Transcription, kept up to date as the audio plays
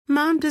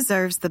Mom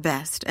deserves the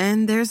best,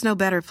 and there's no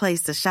better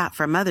place to shop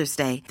for Mother's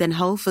Day than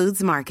Whole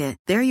Foods Market.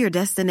 They're your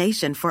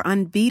destination for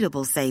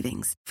unbeatable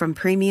savings, from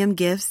premium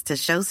gifts to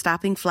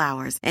show-stopping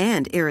flowers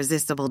and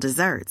irresistible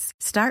desserts.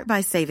 Start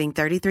by saving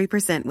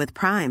 33% with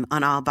Prime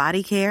on all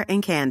body care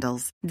and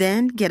candles.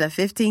 Then get a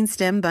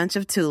 15-stem bunch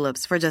of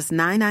tulips for just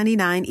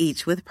 $9.99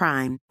 each with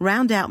Prime.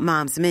 Round out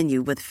Mom's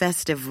menu with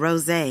festive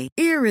rosé,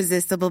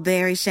 irresistible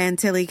berry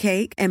chantilly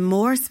cake, and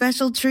more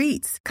special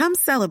treats. Come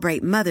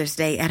celebrate Mother's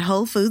Day at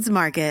Whole Foods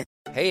Market.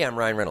 Hey, I'm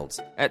Ryan Reynolds.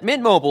 At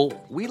Mint Mobile,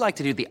 we like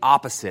to do the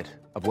opposite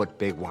of what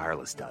Big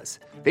Wireless does.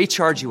 They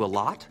charge you a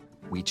lot,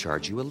 we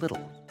charge you a little.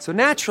 So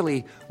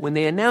naturally, when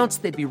they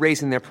announced they'd be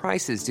raising their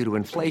prices due to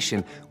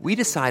inflation, we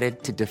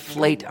decided to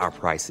deflate our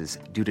prices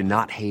due to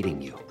not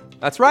hating you.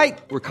 That's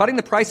right. We're cutting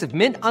the price of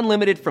Mint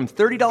Unlimited from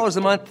 $30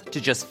 a month to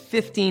just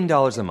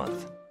 $15 a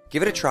month.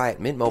 Give it a try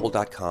at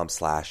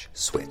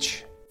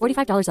mintmobile.com/switch.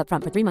 $45 up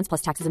front for 3 months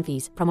plus taxes and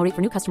fees. Promo rate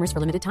for new customers for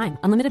limited time.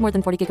 Unlimited more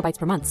than 40 gigabytes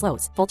per month.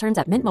 Slows full terms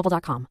at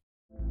mintmobile.com.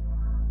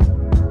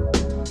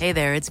 Hey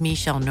there, it's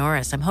Michelle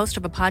Norris. I'm host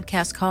of a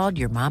podcast called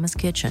Your Mama's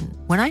Kitchen.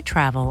 When I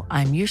travel,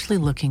 I'm usually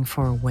looking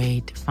for a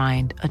way to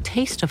find a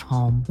taste of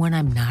home when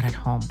I'm not at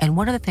home. And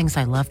one of the things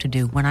I love to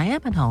do when I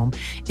am at home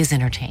is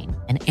entertain.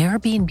 And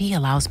Airbnb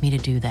allows me to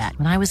do that.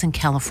 When I was in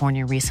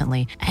California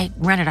recently, I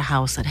rented a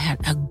house that had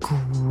a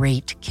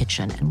great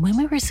kitchen. And when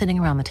we were sitting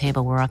around the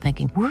table, we're all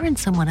thinking, we're in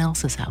someone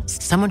else's house.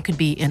 Someone could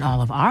be in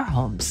all of our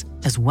homes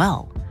as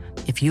well.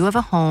 If you have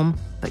a home,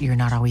 but you're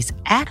not always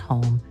at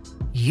home,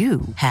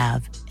 you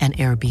have an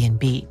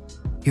Airbnb.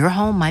 Your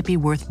home might be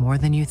worth more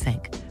than you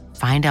think.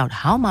 Find out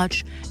how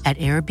much at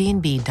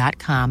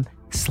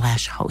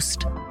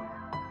airbnb.com/host.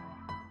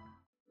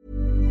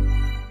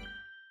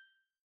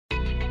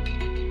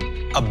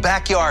 A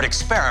backyard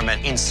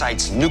experiment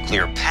incites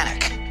nuclear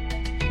panic.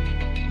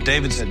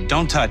 David said,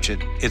 don't touch it.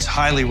 It's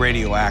highly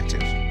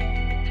radioactive.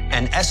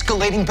 An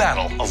escalating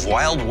battle of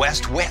Wild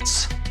West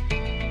wits.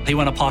 He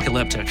went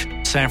apocalyptic.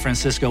 San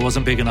Francisco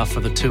wasn't big enough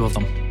for the two of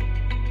them.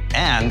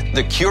 And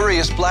the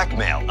curious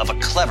blackmail of a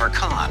clever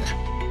con.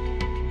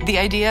 The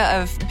idea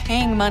of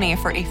paying money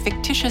for a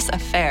fictitious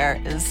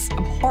affair is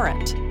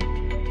abhorrent.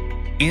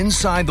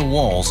 Inside the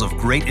walls of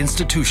great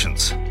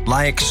institutions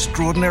lie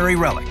extraordinary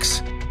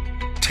relics,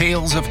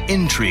 tales of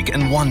intrigue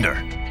and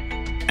wonder,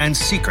 and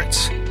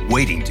secrets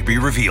waiting to be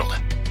revealed.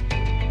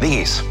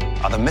 These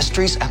are the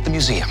mysteries at the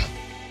museum.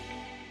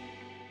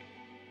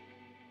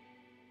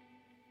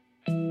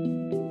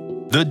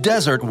 The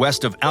desert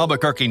west of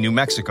Albuquerque, New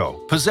Mexico,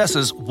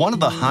 possesses one of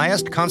the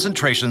highest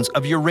concentrations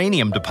of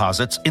uranium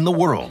deposits in the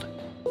world.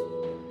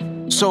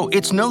 So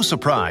it's no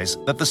surprise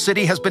that the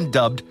city has been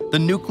dubbed the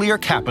nuclear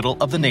capital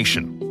of the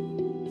nation.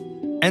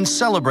 And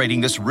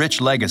celebrating this rich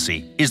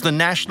legacy is the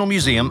National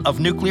Museum of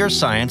Nuclear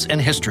Science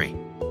and History.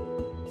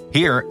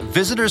 Here,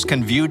 visitors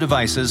can view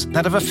devices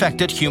that have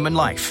affected human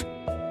life,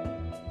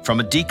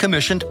 from a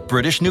decommissioned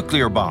British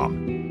nuclear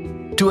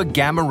bomb to a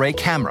gamma-ray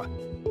camera,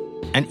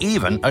 and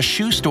even a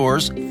shoe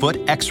store's foot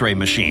X-ray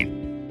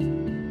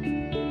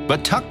machine.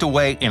 But tucked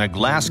away in a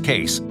glass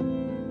case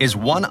is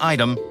one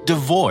item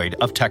devoid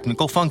of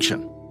technical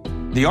function.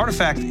 The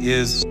artifact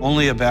is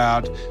only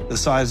about the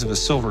size of a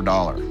silver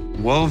dollar,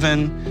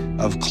 woven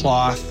of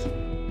cloth,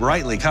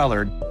 brightly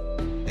colored,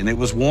 and it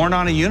was worn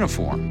on a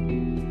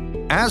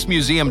uniform. As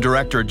museum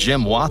director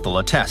Jim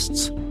Wathel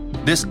attests,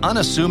 this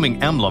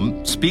unassuming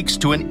emblem speaks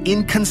to an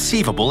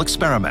inconceivable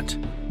experiment.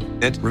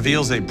 It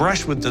reveals a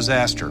brush with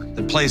disaster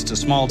that placed a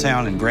small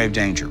town in grave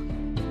danger.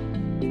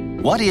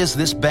 What is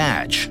this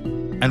badge,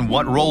 and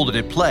what role did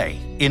it play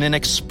in an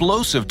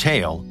explosive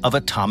tale of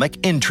atomic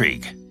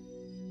intrigue?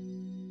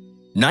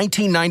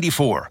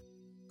 1994,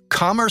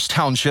 Commerce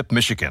Township,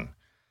 Michigan.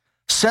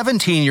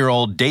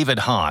 17-year-old David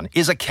Hahn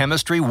is a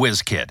chemistry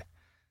whiz kid.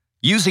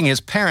 Using his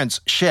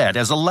parents' shed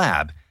as a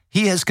lab,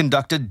 he has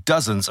conducted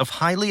dozens of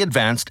highly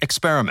advanced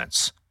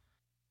experiments.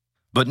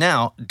 But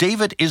now,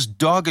 David is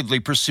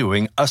doggedly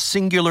pursuing a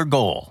singular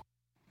goal.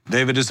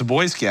 David is a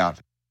Boy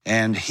Scout,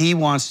 and he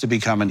wants to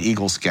become an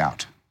Eagle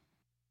Scout.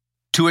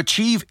 To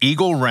achieve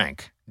Eagle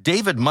rank,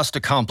 David must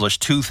accomplish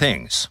two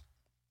things.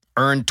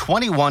 Earn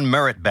 21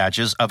 merit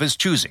badges of his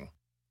choosing,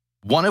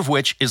 one of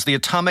which is the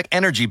Atomic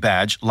Energy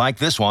Badge like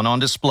this one on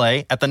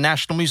display at the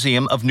National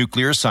Museum of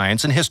Nuclear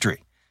Science and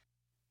History,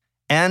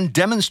 and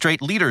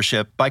demonstrate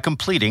leadership by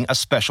completing a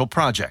special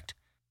project.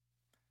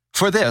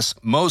 For this,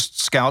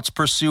 most scouts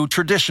pursue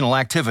traditional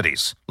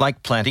activities,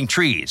 like planting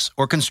trees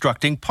or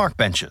constructing park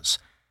benches.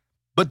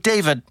 But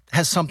David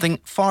has something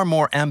far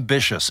more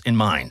ambitious in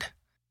mind.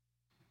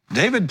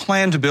 David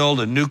planned to build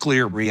a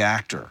nuclear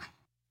reactor.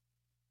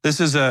 This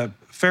is a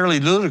fairly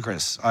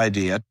ludicrous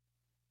idea.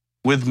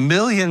 With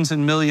millions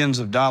and millions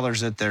of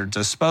dollars at their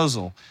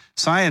disposal,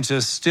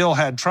 scientists still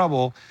had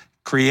trouble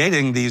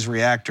creating these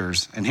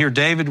reactors, and here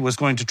David was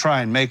going to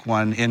try and make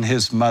one in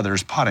his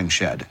mother's potting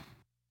shed.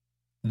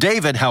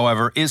 David,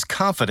 however, is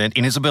confident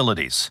in his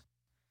abilities.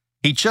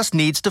 He just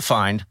needs to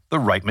find the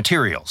right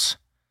materials.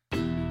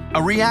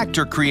 A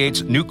reactor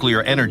creates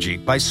nuclear energy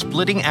by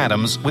splitting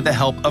atoms with the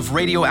help of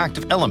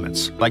radioactive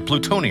elements like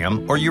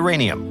plutonium or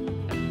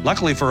uranium.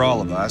 Luckily for all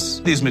of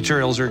us, these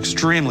materials are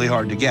extremely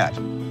hard to get.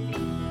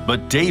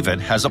 But David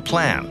has a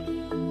plan.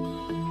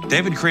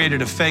 David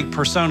created a fake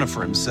persona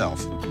for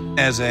himself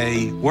as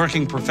a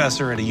working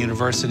professor at a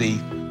university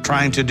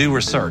trying to do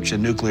research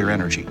in nuclear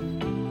energy.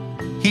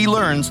 He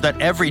learns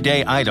that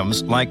everyday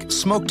items like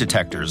smoke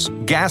detectors,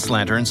 gas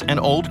lanterns, and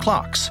old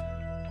clocks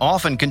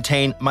often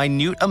contain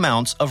minute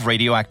amounts of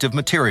radioactive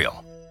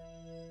material.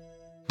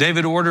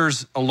 David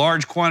orders a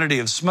large quantity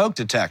of smoke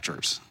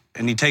detectors,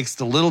 and he takes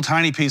the little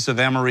tiny piece of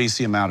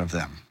americium out of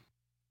them.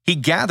 He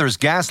gathers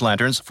gas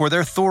lanterns for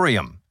their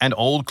thorium and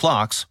old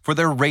clocks for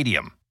their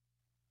radium.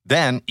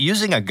 Then,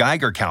 using a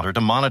Geiger counter to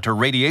monitor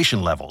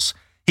radiation levels,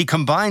 he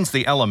combines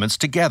the elements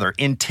together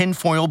in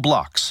tinfoil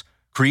blocks,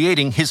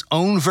 creating his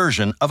own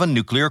version of a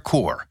nuclear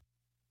core.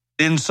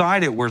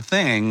 Inside it were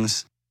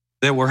things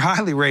that were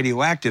highly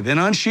radioactive and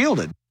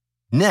unshielded.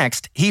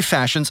 Next, he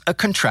fashions a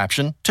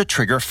contraption to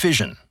trigger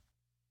fission.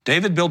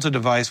 David built a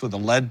device with a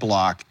lead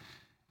block,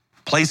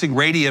 placing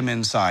radium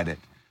inside it.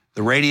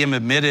 The radium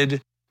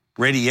emitted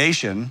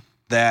radiation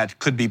that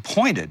could be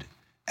pointed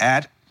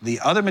at the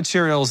other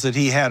materials that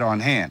he had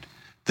on hand.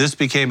 This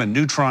became a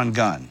neutron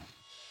gun.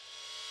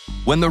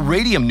 When the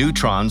radium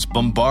neutrons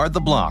bombard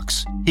the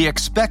blocks, he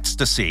expects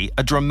to see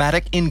a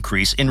dramatic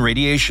increase in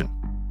radiation.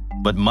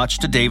 But much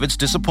to David's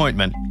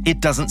disappointment, it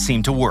doesn't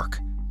seem to work.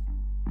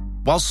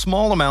 While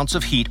small amounts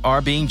of heat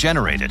are being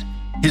generated,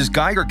 his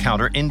Geiger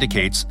counter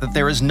indicates that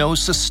there is no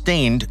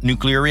sustained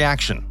nuclear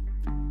reaction.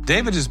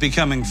 David is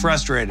becoming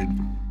frustrated.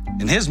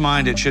 In his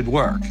mind, it should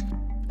work.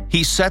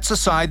 He sets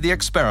aside the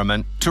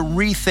experiment to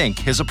rethink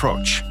his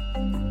approach.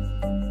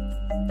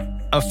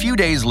 A few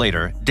days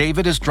later,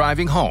 David is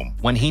driving home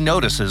when he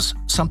notices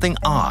something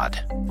odd.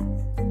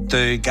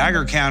 The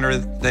Geiger counter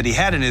that he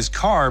had in his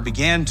car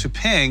began to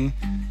ping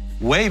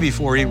way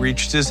before he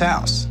reached his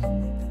house.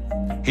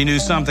 He knew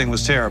something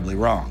was terribly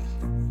wrong.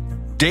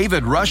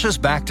 David rushes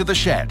back to the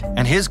shed,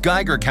 and his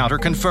Geiger counter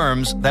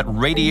confirms that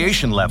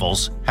radiation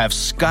levels have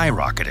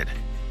skyrocketed.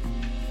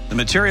 The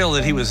material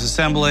that he was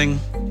assembling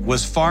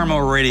was far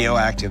more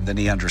radioactive than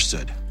he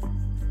understood.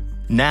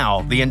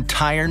 Now the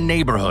entire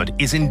neighborhood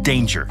is in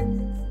danger,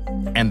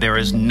 and there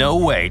is no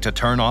way to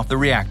turn off the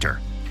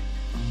reactor.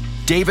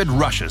 David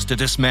rushes to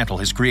dismantle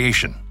his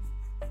creation.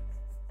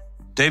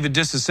 David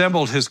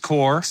disassembled his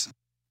cores.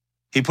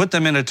 He put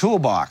them in a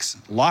toolbox,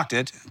 locked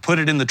it, and put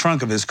it in the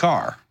trunk of his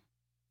car.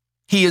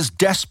 He is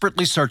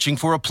desperately searching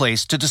for a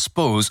place to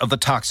dispose of the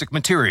toxic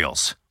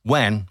materials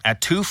when,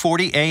 at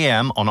 2:40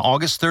 a.m. on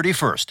August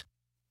 31st,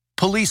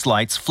 police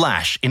lights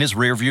flash in his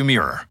rearview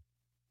mirror.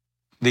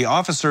 The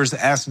officers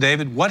asked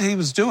David what he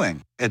was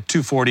doing at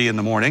 2:40 in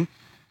the morning.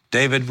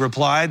 David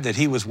replied that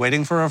he was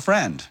waiting for a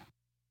friend.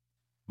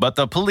 But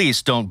the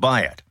police don't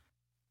buy it.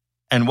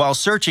 And while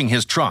searching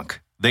his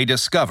trunk, they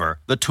discover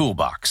the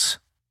toolbox.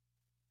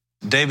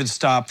 David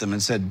stopped them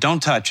and said,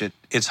 "Don't touch it.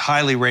 It's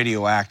highly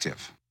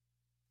radioactive."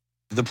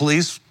 The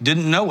police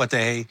didn't know what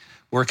they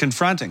were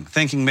confronting,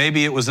 thinking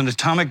maybe it was an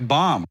atomic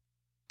bomb.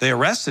 They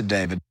arrested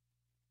David.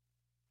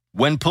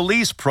 When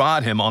police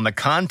prod him on the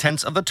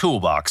contents of the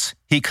toolbox,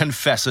 he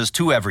confesses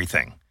to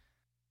everything.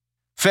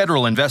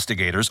 Federal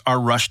investigators are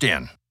rushed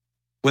in.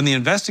 When the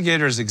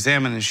investigators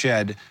examine the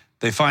shed,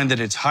 they find that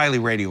it's highly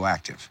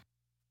radioactive.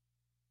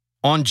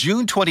 On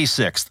June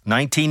 26,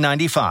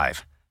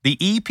 1995, the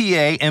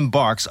EPA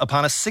embarks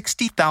upon a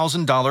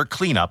 $60,000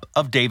 cleanup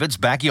of David's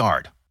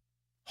backyard,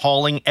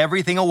 hauling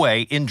everything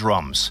away in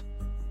drums.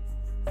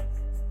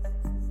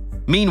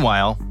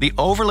 Meanwhile, the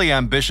overly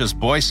ambitious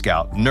Boy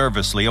Scout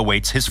nervously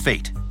awaits his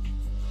fate.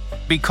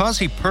 Because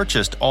he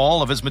purchased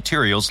all of his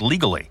materials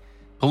legally,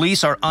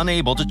 police are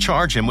unable to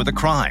charge him with a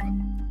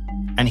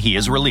crime, and he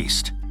is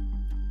released.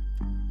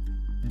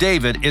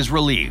 David is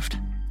relieved,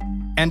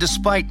 and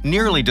despite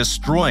nearly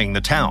destroying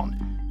the town,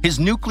 his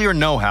nuclear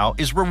know-how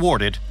is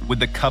rewarded with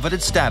the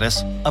coveted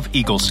status of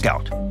Eagle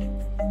Scout.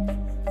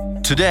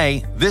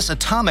 Today, this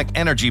atomic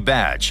energy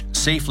badge,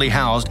 safely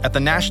housed at the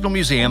National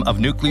Museum of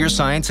Nuclear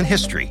Science and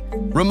History,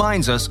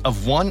 reminds us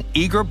of one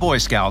eager Boy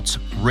Scout's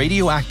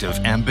radioactive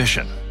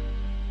ambition.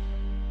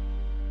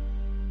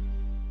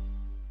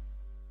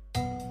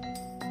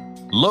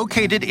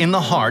 Located in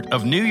the heart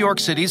of New York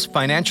City's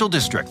financial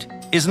district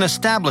is an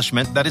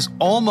establishment that is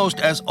almost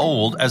as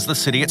old as the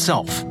city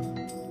itself,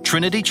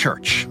 Trinity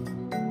Church.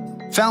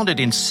 Founded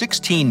in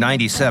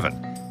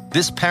 1697,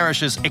 this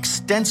parish's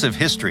extensive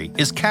history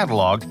is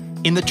cataloged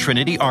in the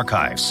Trinity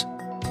Archives.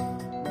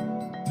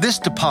 This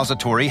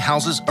depository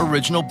houses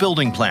original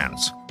building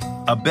plans,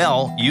 a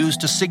bell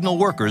used to signal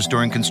workers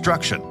during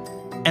construction,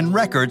 and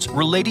records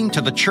relating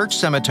to the church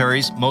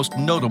cemetery's most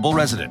notable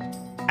resident,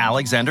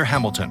 Alexander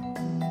Hamilton.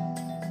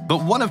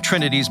 But one of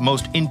Trinity's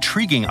most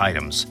intriguing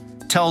items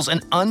tells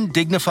an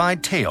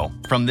undignified tale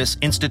from this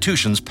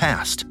institution's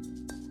past.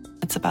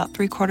 It's about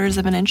 3/4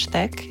 of an inch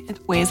thick.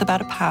 It weighs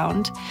about a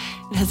pound.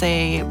 It has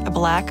a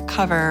black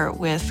cover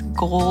with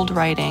gold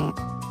writing.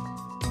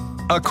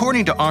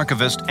 According to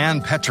archivist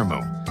Anne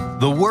Petramu,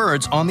 The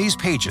words on these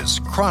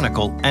pages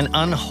chronicle an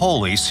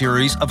unholy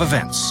series of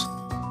events.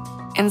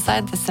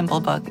 Inside the symbol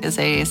book is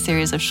a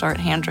series of short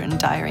handwritten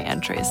diary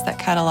entries that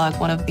catalog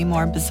one of the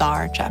more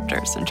bizarre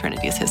chapters in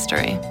Trinity's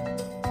history.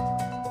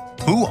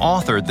 Who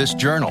authored this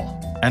journal,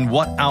 and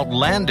what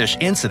outlandish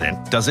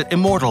incident does it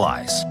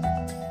immortalize?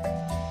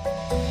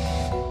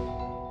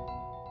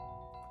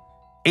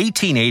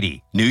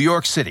 1880, New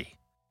York City.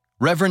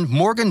 Reverend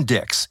Morgan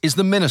Dix is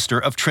the minister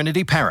of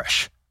Trinity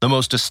Parish, the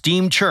most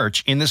esteemed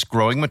church in this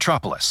growing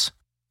metropolis.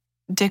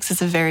 Dix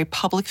is a very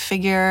public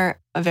figure,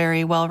 a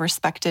very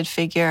well-respected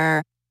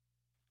figure.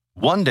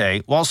 One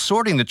day, while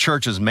sorting the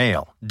church's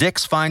mail,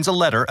 Dix finds a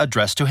letter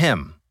addressed to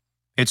him.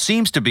 It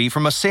seems to be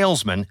from a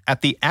salesman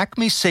at the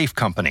Acme Safe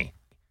Company,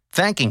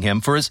 thanking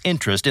him for his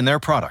interest in their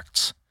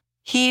products.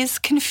 He's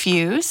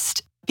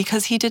confused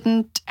because he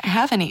didn't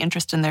have any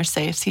interest in their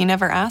safes. He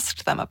never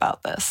asked them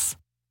about this.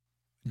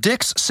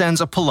 Dix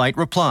sends a polite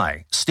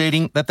reply,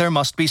 stating that there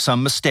must be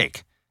some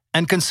mistake,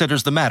 and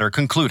considers the matter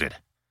concluded.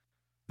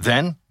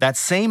 Then, that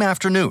same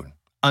afternoon,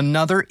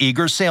 another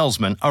eager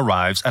salesman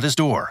arrives at his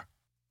door.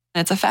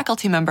 It's a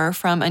faculty member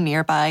from a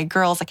nearby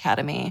girls'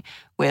 academy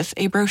with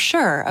a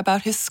brochure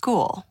about his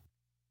school.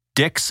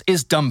 Dix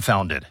is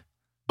dumbfounded,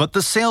 but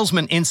the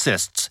salesman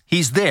insists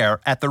he's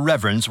there at the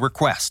Reverend's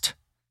request,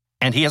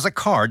 and he has a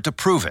card to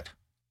prove it.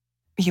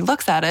 He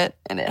looks at it,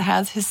 and it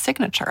has his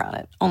signature on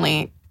it,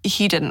 only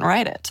he didn't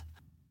write it.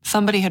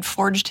 Somebody had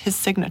forged his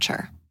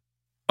signature.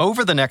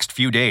 Over the next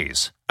few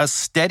days, a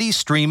steady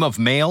stream of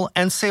mail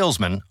and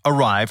salesmen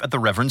arrive at the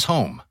Reverend's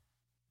home.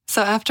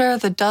 So after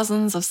the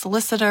dozens of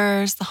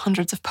solicitors, the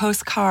hundreds of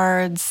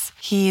postcards,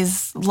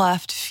 he's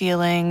left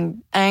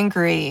feeling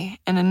angry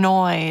and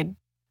annoyed.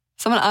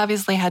 Someone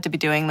obviously had to be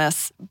doing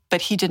this,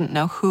 but he didn't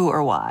know who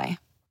or why.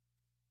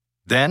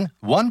 Then,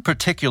 one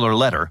particular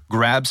letter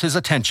grabs his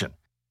attention.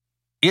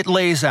 It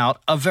lays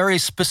out a very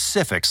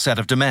specific set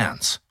of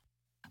demands.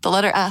 The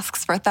letter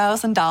asks for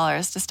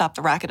 $1,000 to stop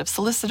the racket of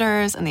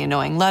solicitors and the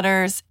annoying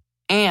letters,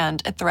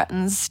 and it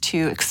threatens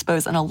to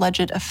expose an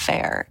alleged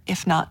affair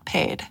if not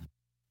paid.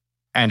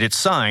 And it's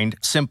signed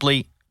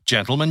simply,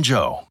 Gentleman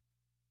Joe.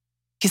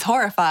 He's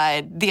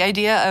horrified. The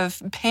idea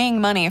of paying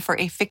money for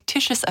a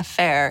fictitious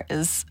affair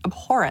is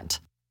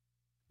abhorrent.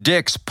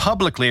 Dix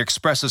publicly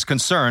expresses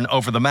concern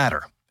over the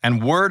matter,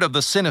 and word of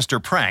the sinister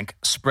prank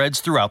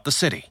spreads throughout the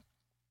city.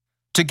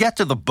 To get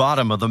to the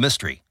bottom of the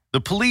mystery, the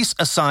police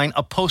assign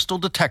a postal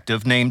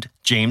detective named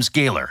James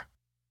Gaylor.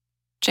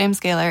 James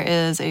Gaylor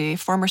is a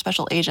former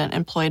special agent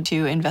employed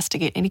to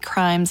investigate any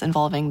crimes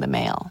involving the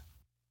mail.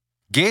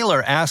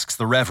 Gaylor asks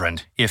the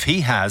Reverend if he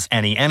has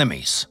any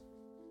enemies.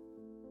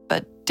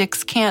 But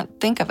Dix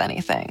can't think of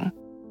anything.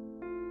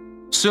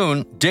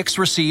 Soon, Dix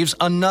receives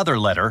another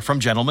letter from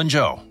Gentleman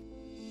Joe.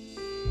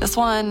 This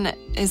one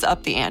is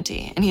up the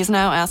ante, and he's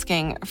now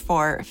asking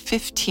for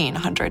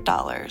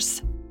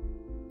 $1,500.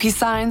 He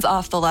signs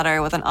off the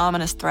letter with an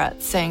ominous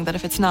threat saying that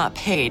if it's not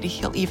paid,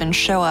 he'll even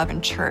show up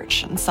in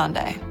church on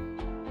Sunday.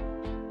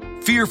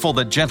 Fearful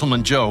that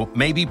Gentleman Joe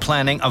may be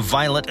planning a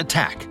violent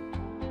attack,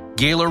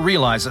 Gaylor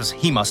realizes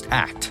he must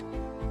act.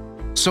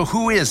 So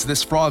who is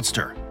this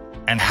fraudster,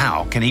 and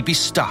how can he be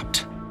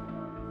stopped?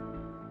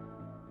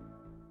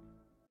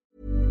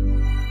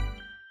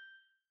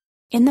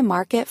 In the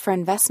market for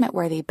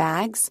investment-worthy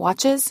bags,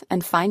 watches,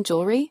 and fine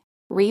jewelry,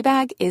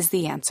 Rebag is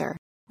the answer.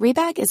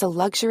 Rebag is a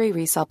luxury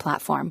resale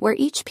platform where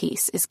each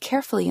piece is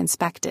carefully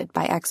inspected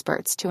by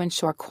experts to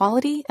ensure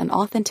quality and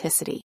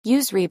authenticity.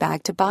 Use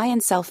Rebag to buy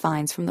and sell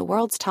finds from the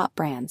world's top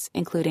brands,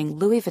 including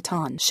Louis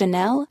Vuitton,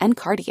 Chanel, and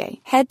Cartier.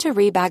 Head to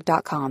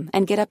Rebag.com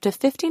and get up to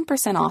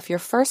 15% off your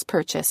first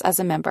purchase as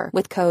a member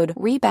with code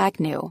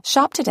REBAGNEW.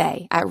 Shop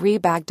today at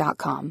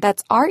Rebag.com.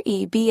 That's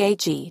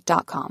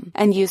REBAG.com.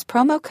 And use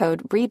promo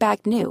code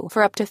REBAGNEW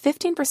for up to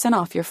 15%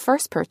 off your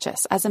first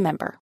purchase as a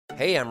member.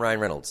 Hey, I'm Ryan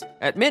Reynolds.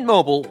 At Mint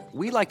Mobile,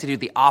 we like to do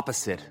the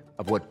opposite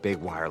of what Big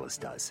Wireless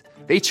does.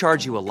 They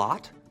charge you a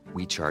lot,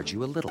 we charge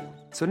you a little.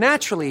 So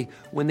naturally,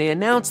 when they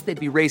announced they'd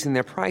be raising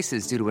their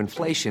prices due to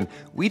inflation,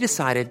 we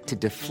decided to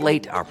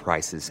deflate our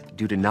prices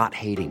due to not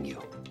hating you.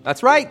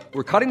 That's right.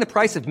 We're cutting the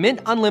price of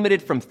Mint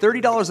Unlimited from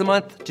 $30 a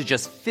month to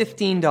just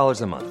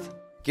 $15 a month.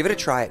 Give it a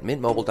try at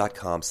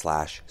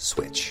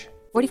mintmobile.com/switch.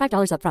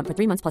 $45 up front for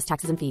 3 months plus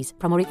taxes and fees.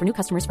 Promo rate for new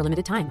customers for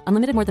limited time.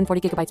 Unlimited more than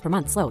 40 gigabytes per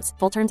month. Slows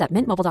full terms at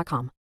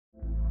mintmobile.com.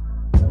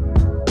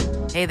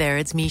 Hey there,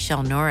 it's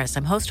Michelle Norris.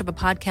 I'm host of a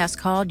podcast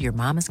called Your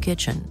Mama's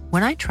Kitchen.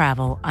 When I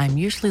travel, I'm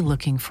usually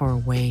looking for a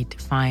way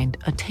to find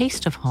a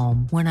taste of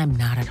home when I'm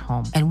not at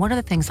home. And one of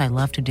the things I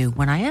love to do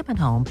when I am at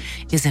home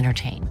is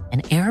entertain.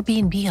 And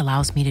Airbnb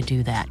allows me to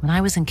do that. When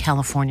I was in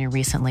California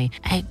recently,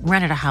 I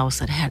rented a house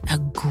that had a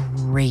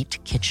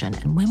great kitchen.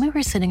 And when we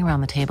were sitting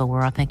around the table, we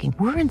were all thinking,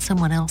 we're in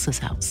someone else's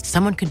house.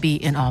 Someone could be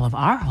in all of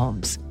our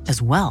homes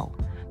as well.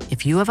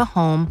 If you have a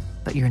home,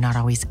 but you're not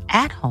always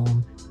at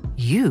home,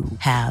 you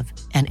have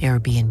an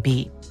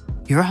Airbnb.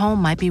 Your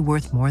home might be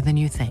worth more than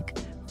you think.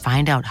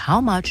 Find out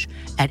how much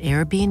at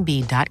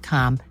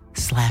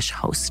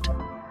airbnb.com/host.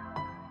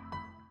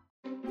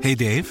 Hey,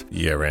 Dave.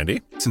 Yeah,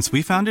 Randy? Since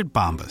we founded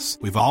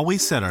Bombas, we've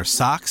always said our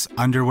socks,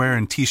 underwear,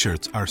 and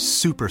T-shirts are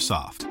super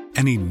soft.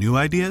 Any new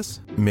ideas?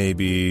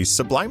 Maybe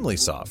sublimely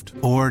soft.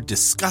 Or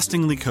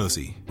disgustingly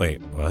cozy.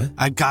 Wait, what?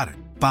 I got it.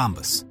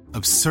 Bombas.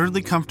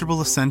 Absurdly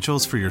comfortable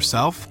essentials for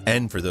yourself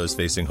and for those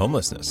facing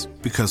homelessness.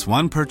 Because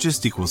one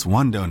purchased equals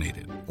one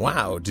donated.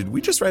 Wow, did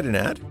we just write an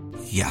ad?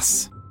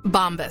 Yes.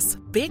 Bombas.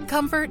 Big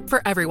comfort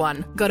for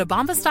everyone. Go to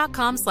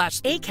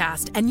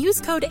bombas.com/ACAST and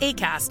use code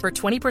ACAST for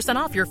 20%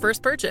 off your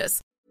first purchase.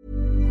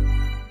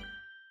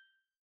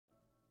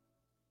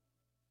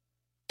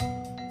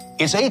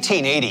 It's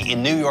 1880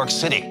 in New York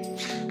City.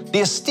 The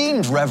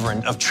esteemed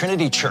Reverend of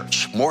Trinity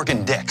Church,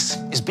 Morgan Dix,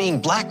 is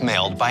being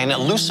blackmailed by an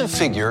elusive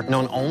figure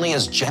known only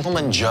as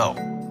Gentleman Joe.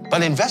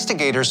 But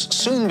investigators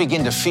soon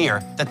begin to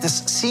fear that this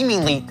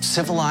seemingly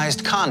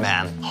civilized con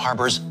man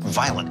harbors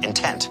violent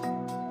intent.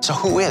 So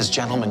who is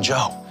Gentleman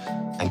Joe?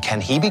 And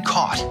can he be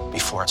caught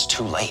before it's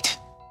too late?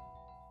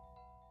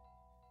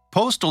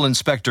 Postal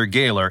Inspector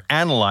Gaylor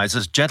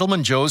analyzes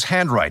Gentleman Joe's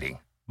handwriting,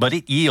 but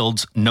it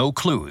yields no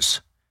clues.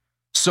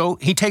 So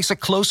he takes a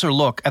closer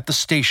look at the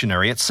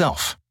stationery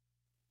itself.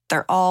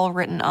 They're all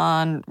written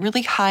on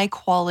really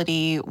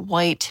high-quality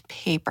white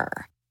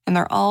paper, and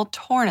they're all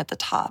torn at the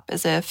top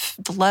as if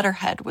the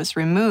letterhead was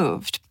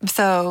removed.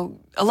 So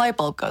a light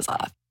bulb goes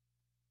off.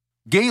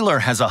 Gaylor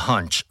has a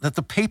hunch that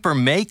the paper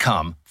may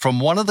come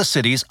from one of the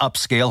city's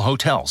upscale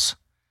hotels.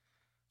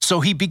 So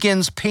he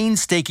begins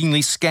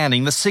painstakingly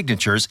scanning the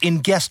signatures in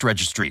guest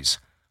registries,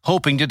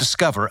 hoping to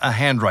discover a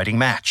handwriting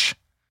match.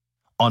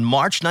 On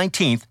March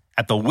 19th,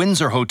 at the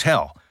Windsor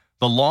Hotel,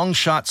 the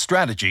long-shot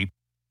strategy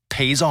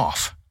pays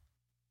off.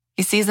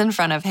 He sees in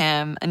front of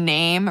him a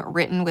name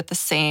written with the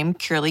same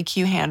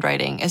curly-Q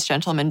handwriting as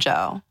Gentleman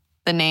Joe.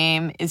 The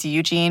name is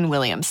Eugene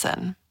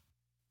Williamson.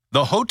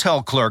 The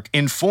hotel clerk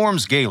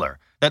informs Gaylor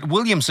that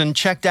Williamson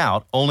checked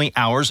out only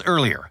hours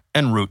earlier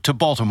en route to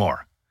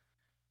Baltimore.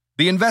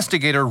 The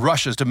investigator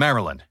rushes to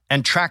Maryland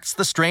and tracks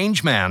the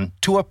strange man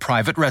to a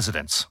private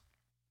residence.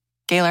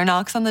 Gaylor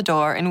knocks on the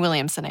door and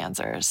Williamson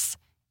answers.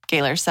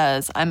 Gaylor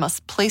says, "I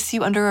must place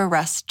you under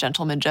arrest,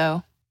 Gentleman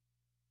Joe."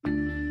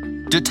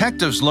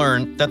 Detectives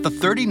learn that the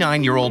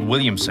 39-year-old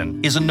Williamson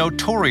is a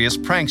notorious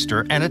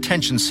prankster and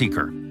attention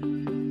seeker.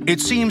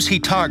 It seems he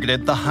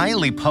targeted the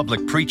highly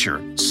public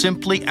preacher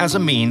simply as a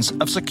means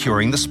of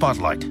securing the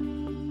spotlight.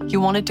 He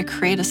wanted to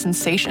create a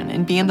sensation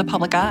and be in the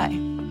public eye.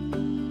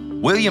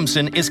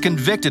 Williamson is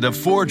convicted of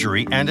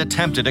forgery and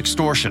attempted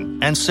extortion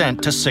and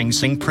sent to Sing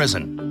Sing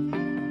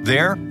prison.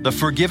 There, the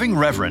forgiving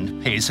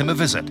Reverend pays him a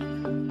visit.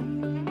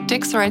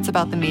 Dix writes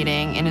about the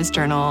meeting in his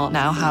journal,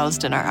 now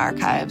housed in our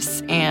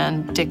archives,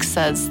 and Dix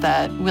says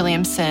that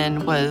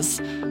Williamson was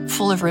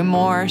full of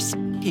remorse.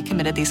 He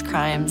committed these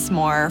crimes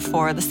more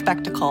for the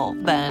spectacle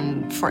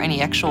than for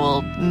any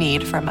actual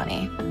need for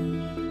money.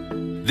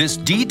 This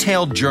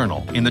detailed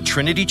journal in the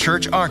Trinity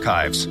Church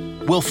archives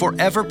will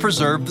forever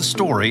preserve the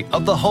story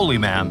of the holy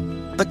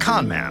man, the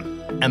con man,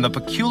 and the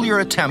peculiar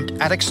attempt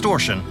at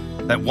extortion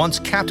that once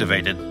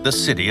captivated the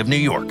city of New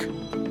York.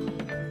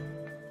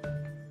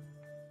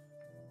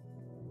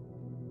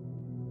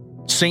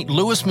 St.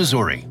 Louis,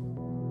 Missouri.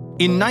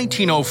 In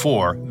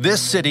 1904,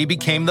 this city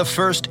became the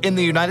first in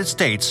the United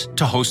States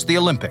to host the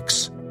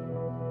Olympics.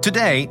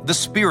 Today, the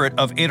spirit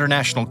of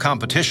international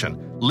competition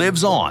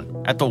lives on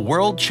at the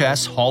World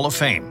Chess Hall of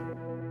Fame.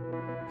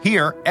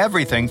 Here,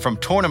 everything from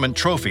tournament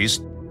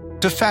trophies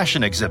to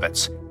fashion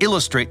exhibits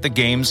illustrate the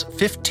game's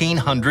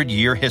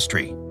 1,500-year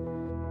history.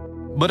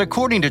 But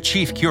according to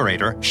Chief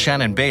Curator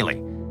Shannon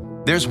Bailey,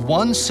 there's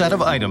one set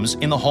of items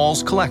in the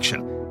hall's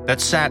collection that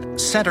sat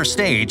center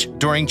stage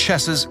during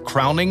chess's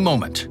crowning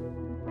moment.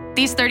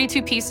 These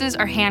 32 pieces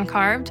are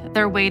hand-carved.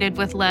 They're weighted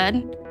with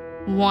lead.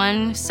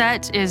 One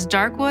set is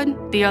dark wood,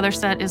 the other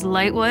set is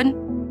light wood.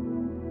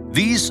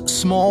 These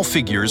small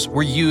figures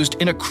were used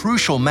in a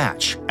crucial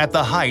match at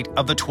the height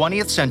of the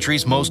 20th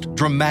century's most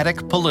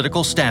dramatic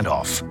political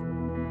standoff.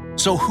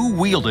 So who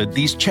wielded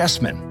these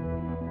chessmen?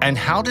 And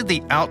how did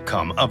the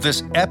outcome of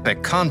this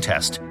epic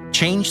contest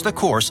change the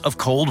course of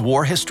Cold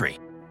War history?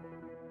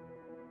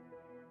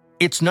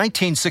 It's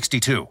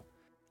 1962.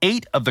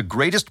 8 of the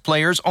greatest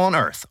players on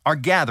Earth are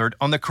gathered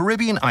on the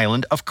Caribbean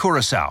island of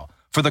Curaçao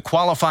for the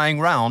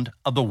qualifying round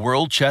of the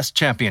World Chess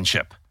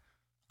Championship.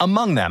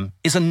 Among them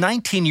is a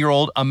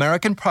 19-year-old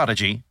American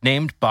prodigy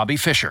named Bobby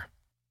Fischer.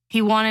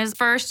 He won his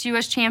first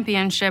U.S.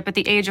 championship at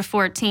the age of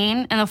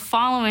 14, and the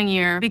following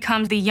year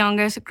becomes the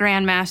youngest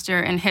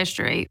grandmaster in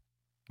history.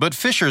 But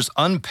Fischer's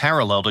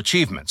unparalleled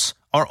achievements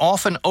are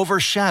often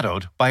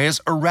overshadowed by his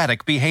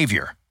erratic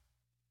behavior.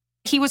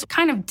 He was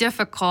kind of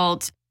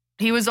difficult.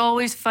 He was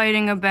always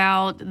fighting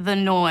about the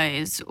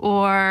noise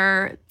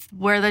or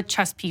where the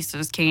chess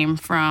pieces came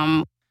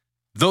from.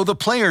 Though the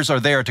players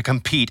are there to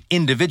compete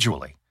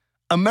individually,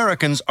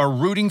 Americans are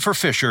rooting for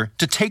Fischer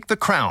to take the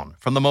crown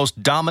from the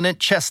most dominant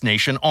chess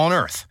nation on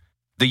Earth,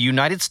 the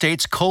United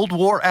States' Cold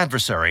War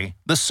adversary,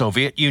 the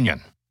Soviet Union.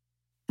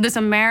 This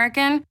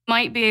American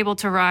might be able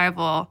to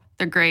rival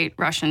the great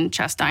Russian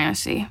chess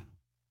dynasty.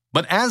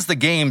 But as the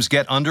games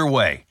get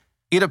underway,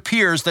 it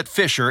appears that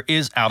Fischer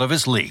is out of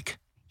his league.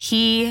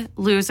 He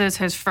loses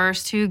his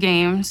first 2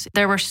 games.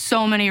 There were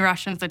so many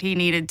Russians that he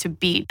needed to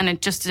beat, and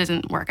it just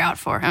didn't work out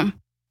for him.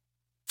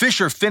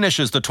 Fischer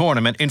finishes the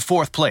tournament in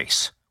 4th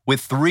place,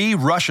 with 3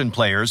 Russian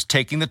players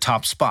taking the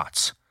top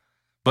spots.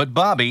 But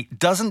Bobby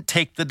doesn't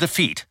take the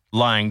defeat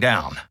lying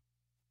down.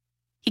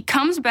 He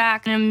comes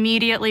back and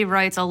immediately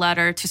writes a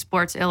letter to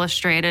Sports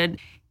Illustrated.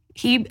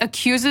 He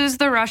accuses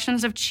the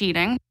Russians of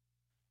cheating.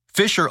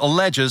 Fischer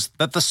alleges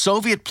that the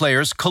Soviet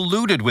players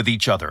colluded with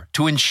each other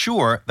to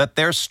ensure that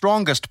their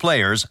strongest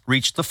players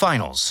reached the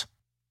finals.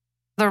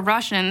 The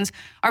Russians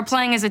are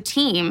playing as a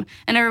team,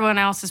 and everyone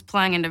else is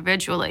playing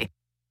individually.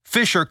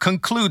 Fischer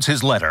concludes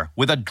his letter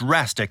with a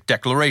drastic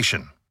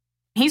declaration.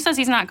 He says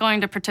he's not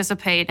going to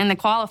participate in the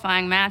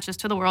qualifying matches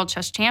to the World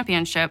Chess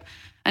Championship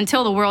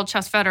until the World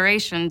Chess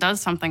Federation does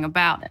something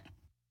about it.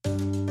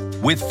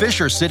 With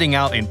Fischer sitting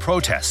out in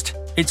protest,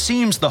 it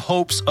seems the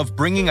hopes of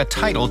bringing a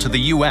title to the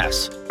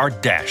U.S. are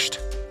dashed.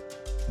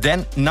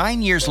 Then,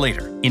 9 years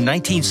later, in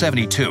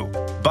 1972,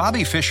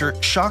 Bobby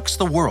Fischer shocks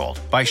the world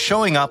by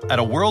showing up at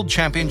a World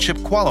Championship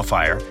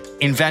qualifier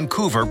in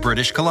Vancouver,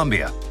 British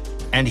Columbia.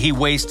 And he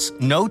wastes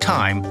no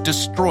time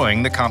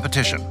destroying the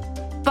competition.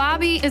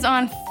 Bobby is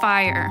on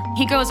fire.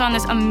 He goes on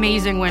this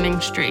amazing winning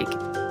streak.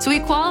 So he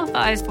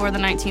qualifies for the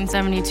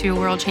 1972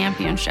 World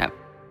Championship.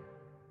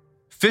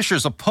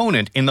 Fischer's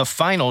opponent in the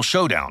final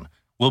showdown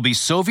will be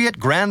Soviet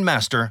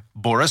Grandmaster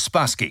Boris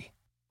Spassky.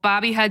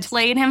 Bobby had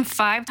played him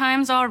 5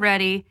 times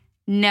already,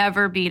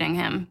 never beating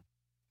him.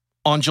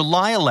 On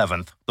July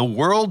 11th, the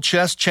World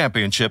Chess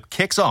Championship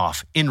kicks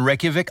off in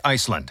Reykjavik,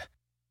 Iceland.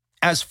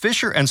 As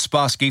Fischer and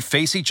Spassky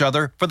face each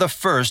other for the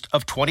first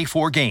of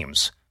 24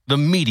 games, the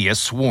media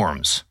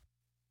swarms.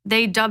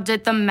 They dubbed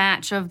it the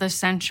match of the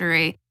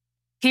century.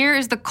 Here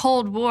is the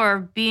Cold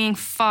War being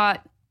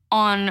fought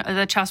on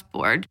the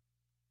chessboard.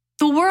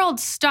 The world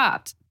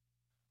stopped.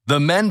 The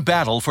men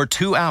battle for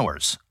 2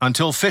 hours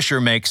until Fischer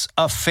makes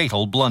a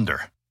fatal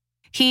blunder.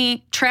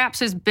 He traps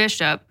his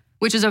bishop,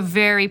 which is a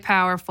very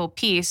powerful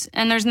piece,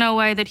 and there's no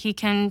way that he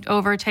can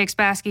overtake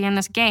Spassky in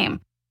this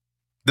game.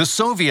 The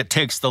Soviet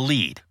takes the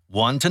lead,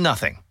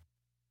 1-0.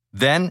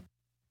 Then,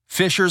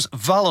 Fischer's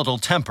volatile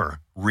temper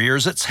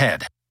rears its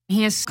head.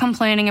 He is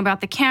complaining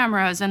about the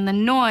cameras and the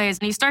noise,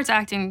 and he starts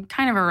acting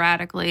kind of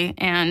erratically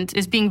and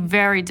is being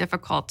very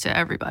difficult to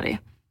everybody.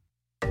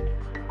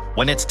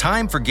 When it's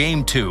time for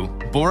Game 2,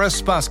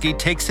 Boris Spassky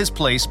takes his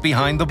place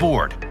behind the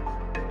board.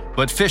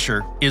 But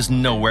Fischer is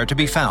nowhere to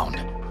be found.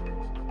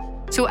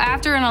 So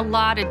after an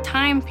allotted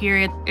time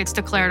period, it's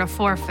declared a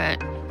forfeit.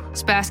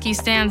 Spassky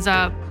stands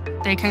up.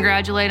 They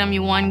congratulate him,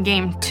 you won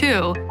Game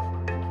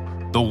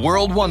 2. The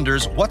world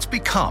wonders what's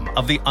become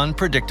of the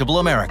unpredictable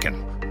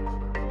American.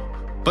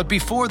 But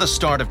before the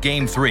start of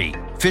Game 3,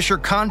 Fischer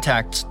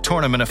contacts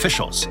tournament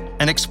officials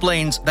and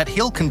explains that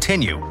he'll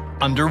continue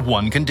under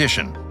one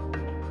condition.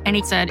 And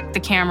he said the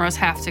cameras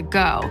have to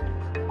go.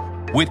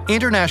 With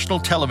international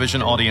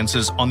television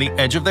audiences on the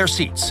edge of their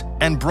seats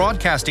and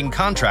broadcasting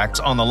contracts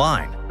on the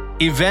line,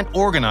 event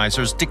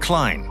organizers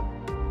decline.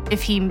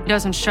 If he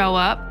doesn't show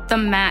up, the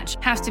match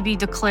has to be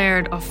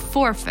declared a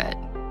forfeit.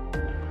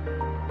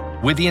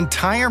 With the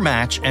entire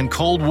match and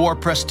Cold War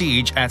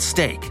prestige at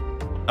stake,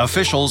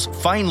 officials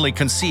finally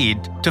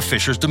concede to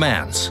Fischer's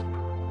demands.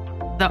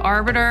 The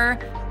arbiter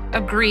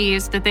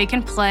agrees that they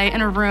can play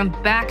in a room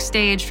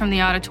backstage from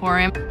the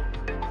auditorium.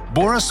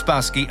 Boris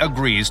Spassky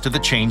agrees to the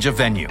change of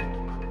venue.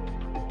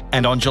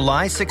 And on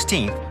July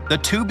 16th, the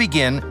two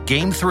begin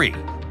Game 3,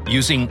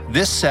 using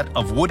this set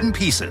of wooden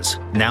pieces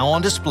now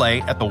on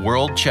display at the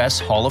World Chess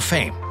Hall of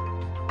Fame.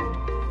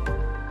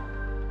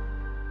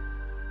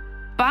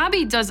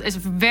 Bobby does a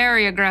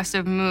very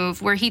aggressive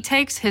move where he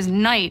takes his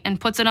knight and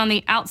puts it on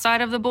the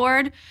outside of the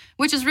board,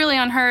 which is really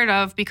unheard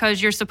of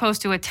because you're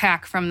supposed to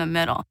attack from the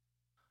middle.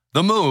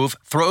 The move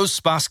throws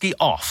Spassky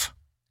off,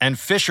 and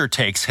Fischer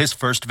takes his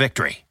first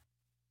victory.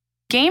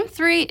 Game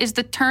 3 is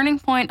the turning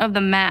point of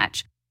the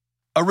match.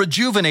 A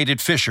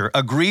rejuvenated Fischer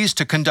agrees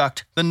to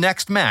conduct the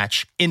next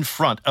match in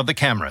front of the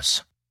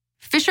cameras.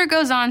 Fischer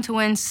goes on to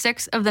win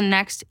 6 of the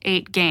next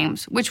 8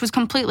 games, which was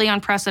completely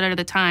unprecedented at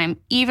the time,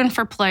 even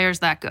for players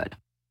that good.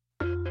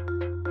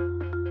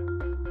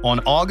 On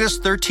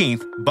August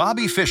 13th,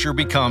 Bobby Fischer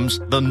becomes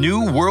the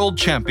new world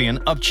champion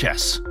of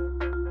chess.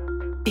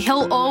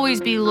 He'll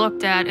always be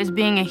looked at as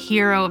being a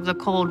hero of the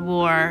Cold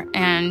War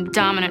and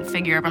dominant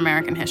figure of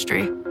American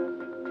history.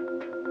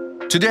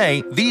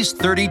 Today, these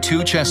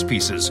 32 chess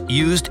pieces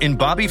used in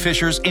Bobby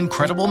Fischer's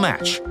incredible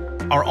match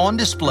are on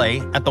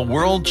display at the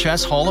World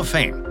Chess Hall of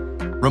Fame,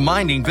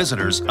 reminding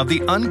visitors of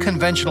the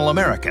unconventional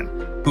American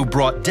who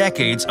brought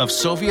decades of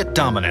Soviet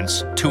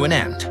dominance to an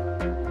end.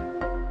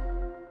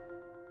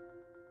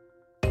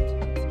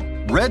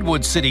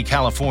 Redwood City,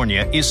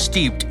 California is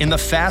steeped in the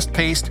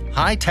fast-paced,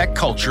 high-tech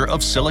culture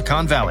of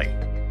Silicon Valley.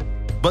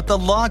 But the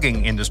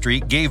logging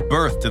industry gave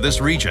birth to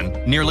this region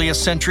nearly a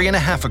century and a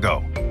half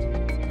ago.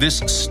 This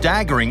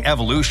staggering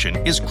evolution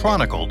is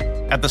chronicled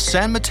at the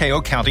San Mateo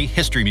County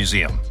History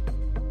Museum.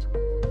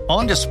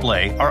 On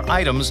display are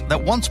items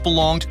that once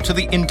belonged to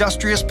the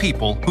industrious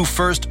people who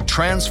first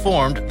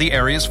transformed the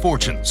area's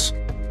fortunes.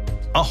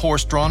 A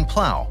horse-drawn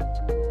plow,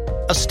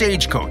 a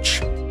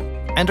stagecoach,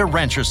 and a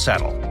rancher's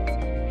saddle.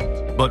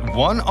 But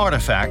one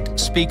artifact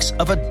speaks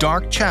of a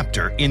dark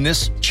chapter in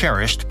this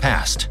cherished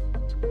past.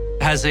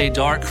 It has a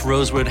dark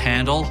rosewood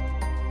handle,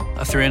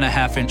 a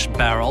 3.5-inch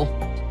barrel,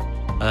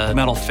 a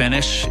metal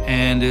finish,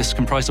 and is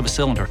comprised of a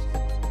cylinder.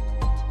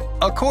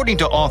 According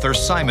to author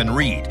Simon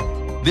Reed,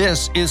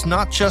 this is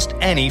not just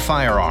any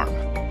firearm.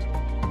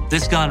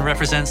 This gun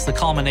represents the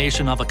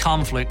culmination of a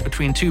conflict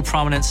between two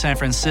prominent San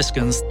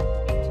Franciscans.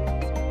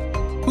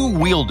 Who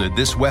wielded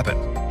this weapon?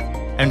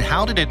 And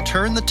how did it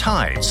turn the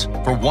tides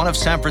for one of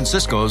San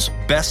Francisco's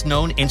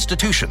best-known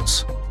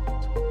institutions?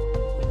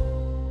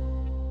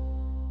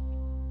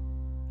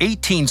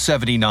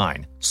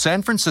 1879,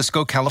 San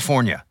Francisco,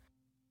 California.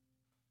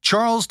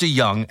 Charles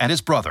DeYoung and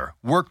his brother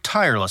worked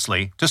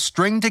tirelessly to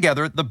string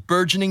together the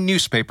burgeoning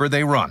newspaper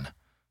they run,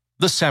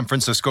 the San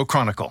Francisco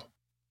Chronicle.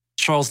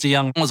 Charles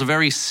DeYoung was a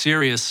very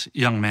serious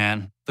young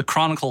man. The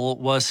Chronicle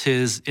was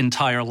his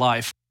entire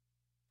life.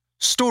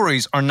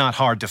 Stories are not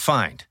hard to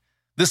find.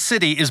 The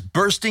city is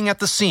bursting at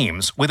the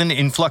seams with an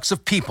influx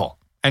of people,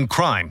 and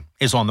crime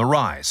is on the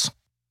rise.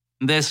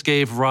 This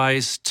gave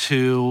rise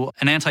to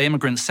an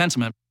anti-immigrant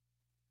sentiment.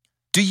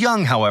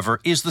 DeYoung, however,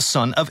 is the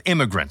son of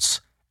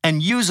immigrants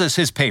and uses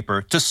his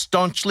paper to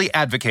staunchly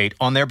advocate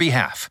on their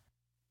behalf.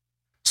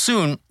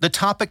 Soon, the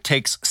topic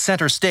takes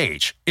center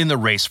stage in the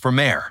race for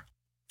mayor.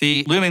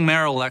 The looming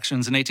mayoral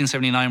elections in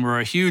 1879 were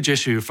a huge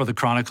issue for the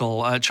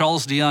Chronicle.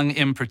 Charles DeYoung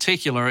in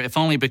particular, if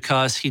only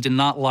because he did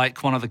not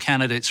like one of the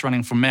candidates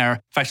running for mayor.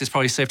 In fact, it's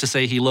probably safe to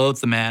say he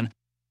loathed the man.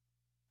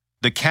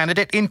 The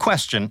candidate in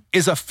question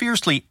is a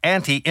fiercely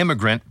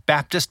anti-immigrant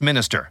Baptist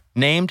minister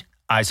named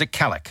Isaac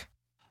Kalloch.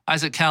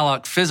 Isaac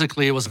Kalloch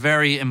physically was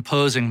very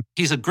imposing.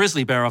 He's a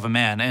grizzly bear of a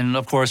man, and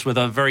of course with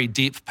a very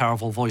deep,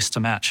 powerful voice to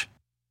match.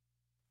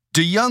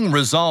 DeYoung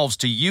resolves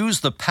to use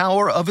the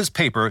power of his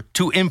paper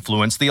to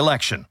influence the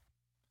election.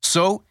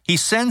 So he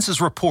sends his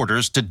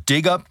reporters to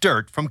dig up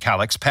dirt from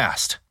Kalloch's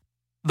past.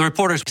 The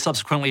reporters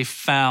subsequently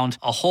found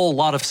a whole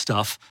lot of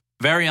stuff,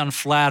 very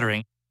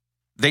unflattering.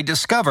 They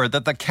discover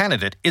that the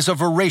candidate is a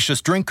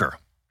voracious drinker,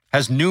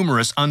 has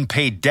numerous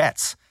unpaid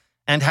debts,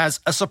 and has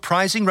a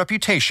surprising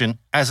reputation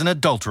as an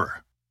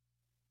adulterer.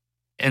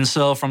 And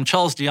so from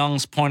Charles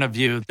DeYoung's point of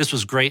view, this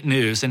was great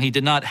news, and he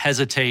did not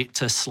hesitate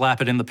to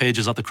slap it in the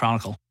pages of the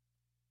Chronicle.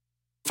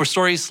 For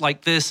stories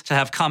like this to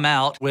have come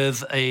out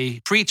with a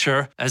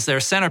preacher as their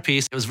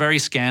centerpiece, it was very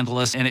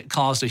scandalous, and it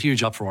caused a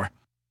huge uproar.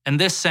 And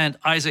this sent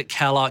Isaac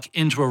Kalloch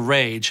into a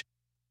rage.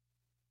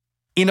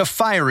 In a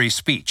fiery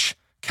speech,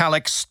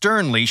 Kalloch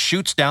sternly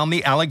shoots down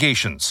the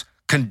allegations,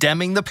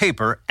 condemning the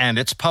paper and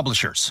its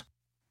publishers.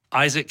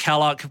 Isaac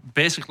Kalloch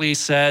basically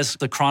says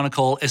the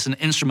Chronicle is an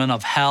instrument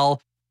of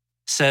hell,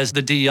 says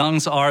the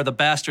DeYoungs are the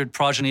bastard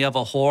progeny of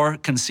a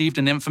whore, conceived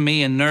in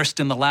infamy and nursed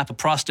in the lap of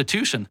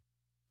prostitution.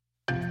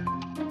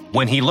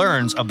 When he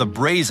learns of the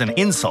brazen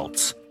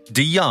insults,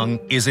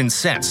 DeYoung is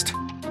incensed.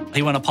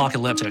 He went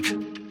apocalyptic.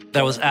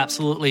 There was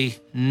absolutely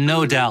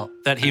no doubt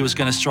that he was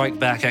going to strike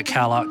back at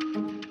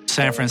Kalloch.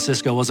 San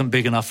Francisco wasn't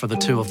big enough for the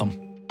two of them.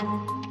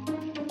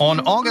 On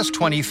August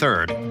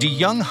 23rd,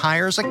 DeYoung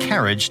hires a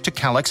carriage to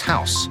Kalloch's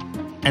house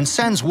and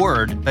sends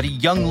word that a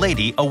young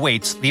lady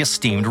awaits the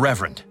esteemed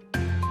reverend.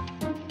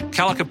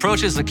 Kalloch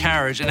approaches the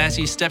carriage, and as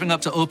he's stepping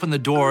up to open the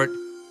door,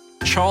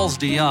 Charles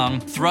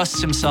DeYoung thrusts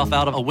himself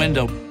out of a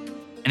window,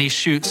 and he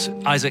shoots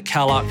Isaac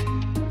Kalloch.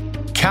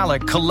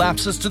 Kalloch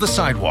collapses to the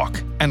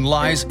sidewalk and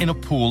lies in a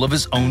pool of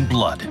his own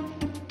blood.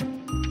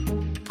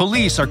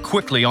 Police are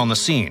quickly on the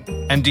scene,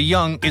 and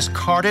DeYoung is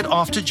carted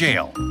off to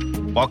jail,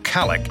 while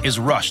Kalloch is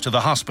rushed to the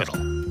hospital.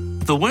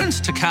 The wounds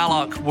to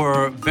Kalloch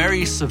were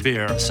very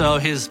severe, so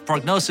his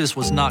prognosis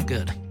was not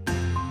good.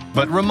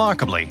 But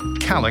remarkably,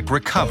 Kalloch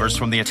recovers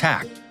from the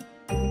attack.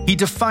 He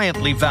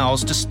defiantly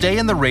vows to stay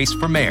in the race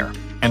for mayor,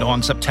 and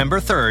on September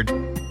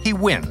 3rd, he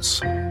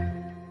wins.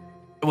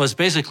 It was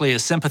basically a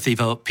sympathy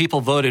vote. People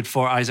voted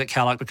for Isaac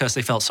Kalloch because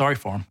they felt sorry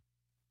for him.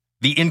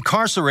 The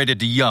incarcerated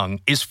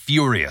DeYoung is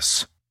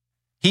furious.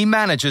 He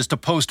manages to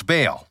post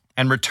bail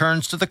and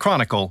returns to the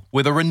Chronicle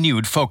with a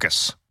renewed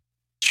focus.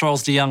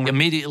 Charles DeYoung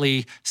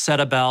immediately set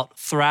about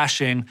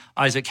thrashing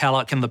Isaac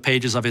Kalloch in the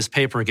pages of his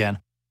paper again.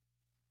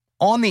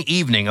 On the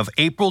evening of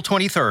April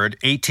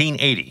 23rd,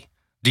 1880,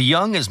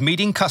 DeYoung is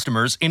meeting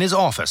customers in his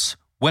office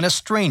when a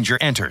stranger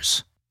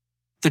enters.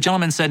 The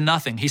gentleman said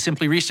nothing. He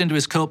simply reached into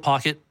his coat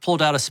pocket,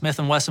 pulled out a Smith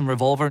 & Wesson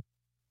revolver,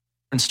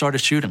 and started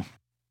shooting.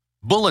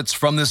 Bullets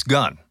from this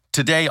gun,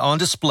 today on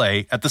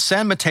display at the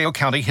San Mateo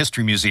County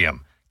History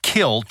Museum,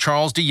 kill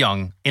Charles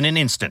DeYoung in an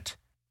instant.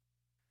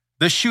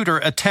 The shooter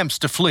attempts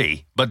to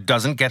flee, but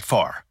doesn't get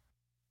far.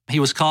 He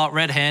was caught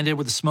red-handed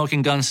with the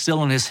smoking gun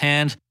still in his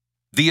hand.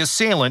 The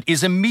assailant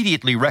is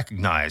immediately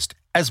recognized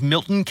as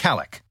Milton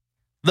Kalloch,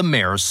 the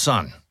mayor's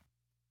son.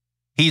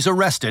 He's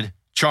arrested,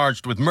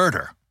 charged with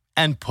murder,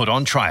 and put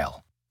on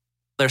trial.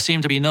 There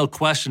seemed to be no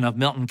question of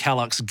Milton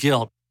Kalloch's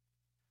guilt.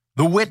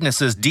 The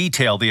witnesses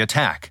detail the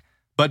attack,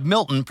 But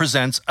Milton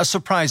presents a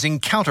surprising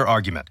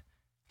counter-argument.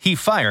 He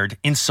fired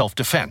in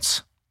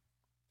self-defense.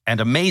 And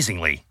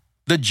amazingly,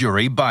 the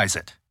jury buys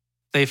it.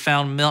 They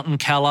found Milton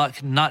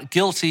Kalloch not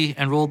guilty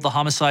and ruled the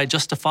homicide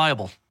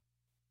justifiable.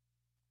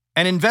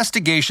 An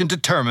investigation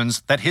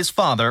determines that his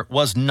father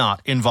was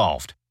not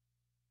involved.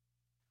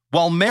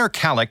 While Mayor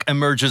Kalloch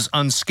emerges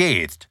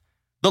unscathed,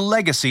 the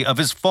legacy of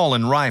his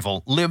fallen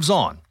rival lives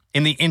on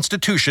in the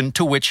institution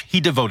to which he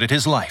devoted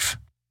his life.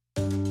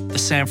 The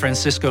San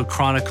Francisco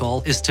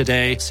Chronicle is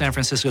today San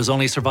Francisco's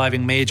only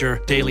surviving major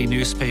daily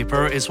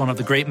newspaper. It's one of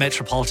the great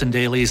metropolitan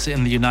dailies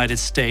in the United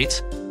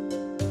States.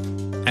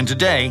 And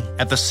today,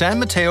 at the San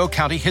Mateo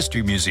County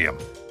History Museum,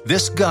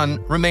 this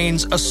gun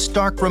remains a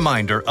stark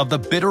reminder of the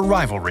bitter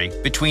rivalry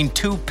between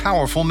two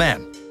powerful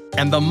men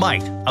and the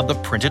might of the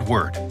printed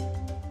word.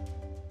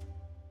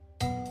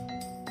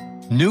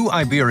 New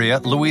Iberia,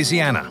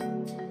 Louisiana.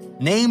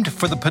 Named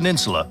for the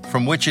peninsula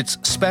from which its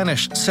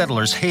Spanish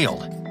settlers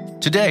hailed,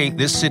 today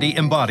this city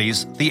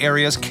embodies the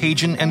area's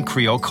Cajun and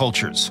Creole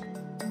cultures.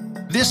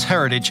 This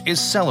heritage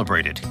is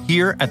celebrated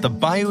here at the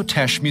Bayou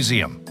Teche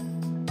Museum.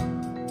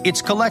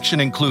 Its collection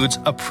includes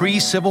a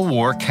pre-Civil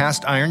War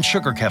cast iron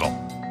sugar kettle,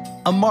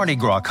 a Mardi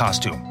Gras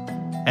costume,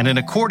 and an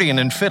accordion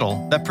and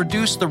fiddle that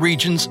produced the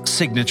region's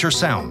signature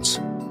sounds.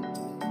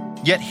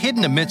 Yet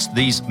hidden amidst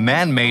these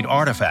man-made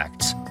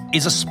artifacts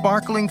is a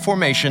sparkling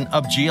formation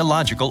of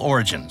geological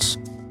origins.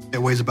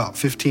 It weighs about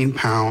 15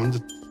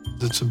 pounds.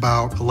 It's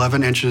about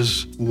 11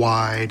 inches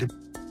wide.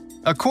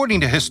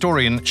 According to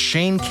historian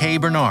Shane K.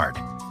 Bernard,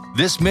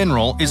 this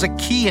mineral is a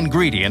key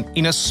ingredient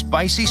in a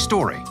spicy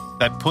story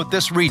that put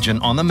this region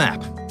on the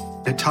map.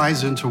 It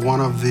ties into one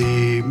of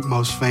the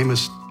most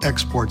famous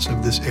exports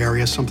of this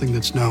area, something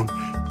that's known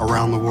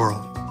around the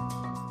world.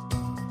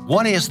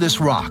 What is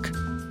this rock?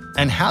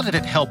 And how did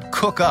it help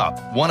cook up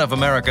one of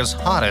America's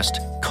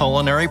hottest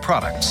culinary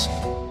products?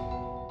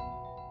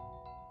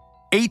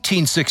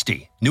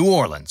 1860, New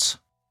Orleans.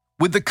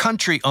 With the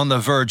country on the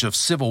verge of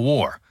civil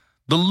war,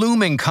 the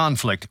looming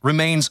conflict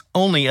remains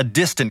only a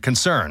distant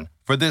concern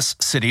for this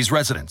city's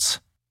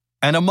residents.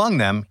 And among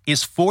them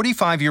is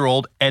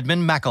 45-year-old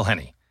Edmund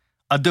McElhenney,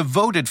 a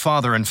devoted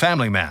father and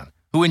family man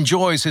who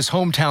enjoys his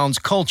hometown's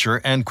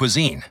culture and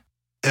cuisine.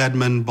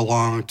 Edmund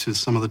belonged to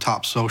some of the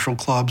top social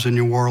clubs in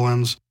New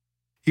Orleans.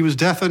 He was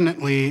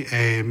definitely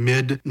a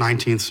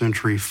mid-19th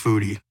century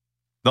foodie.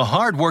 The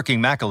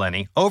hard-working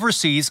McElhenney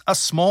oversees a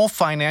small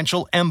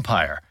financial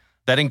empire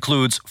that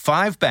includes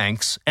 5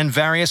 banks and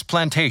various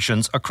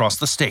plantations across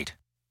the state.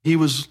 He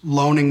was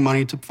loaning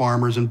money to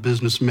farmers and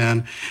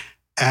businessmen,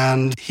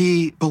 and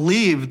he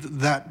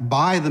believed that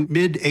by the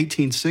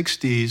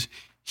mid-1860s,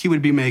 he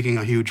would be making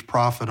a huge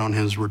profit on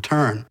his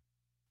return.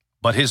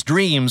 But his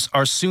dreams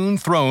are soon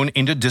thrown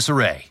into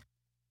disarray.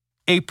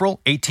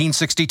 April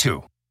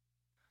 1862.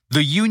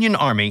 The Union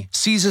Army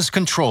seizes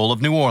control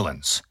of New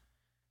Orleans.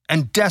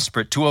 And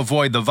desperate to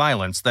avoid the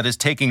violence that is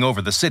taking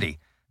over the city,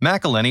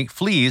 McElhenney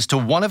flees to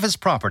one of his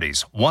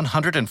properties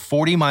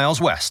 140 miles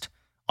west,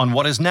 on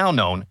what is now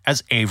known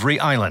as Avery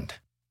Island.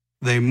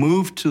 They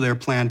moved to their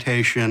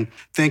plantation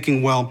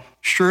thinking, well,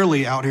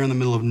 surely out here in the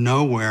middle of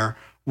nowhere,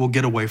 we'll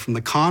get away from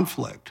the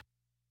conflict.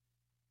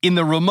 In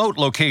the remote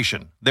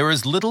location, there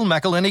is little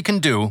McElhenney can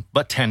do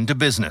but tend to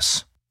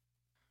business.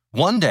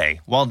 One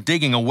day, while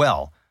digging a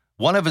well,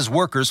 one of his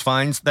workers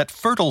finds that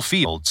fertile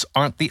fields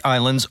aren't the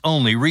island's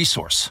only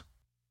resource.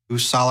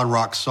 Solid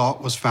rock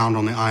salt was found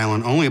on the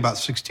island, only about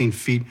 16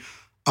 feet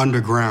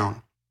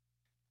underground.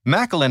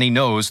 McElhenney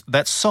knows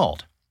that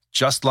salt,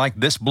 just like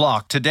this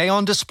block today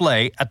on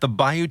display at the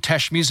Bayou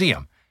Teche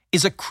Museum,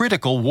 is a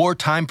critical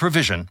wartime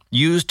provision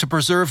used to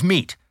preserve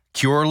meat,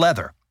 cure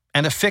leather,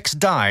 and affix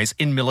dyes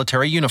in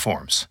military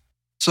uniforms.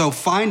 So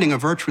finding a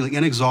virtually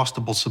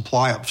inexhaustible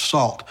supply of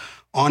salt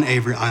on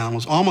Avery Island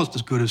was almost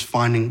as good as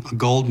finding a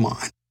gold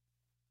mine.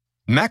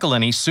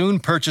 McElhenney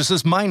soon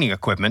purchases mining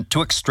equipment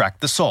to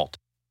extract the salt.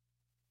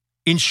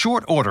 In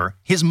short order,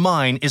 his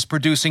mine is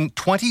producing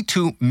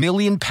 22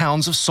 million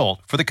pounds of salt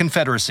for the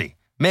Confederacy,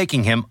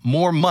 making him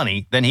more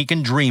money than he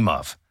can dream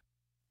of.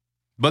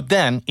 But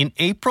then, in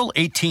April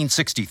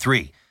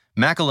 1863,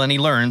 McElhenney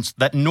learns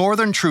that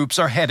Northern troops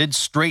are headed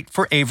straight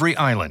for Avery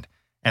Island,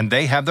 and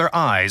they have their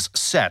eyes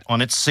set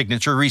on its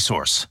signature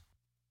resource.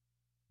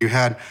 You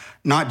had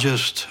not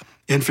just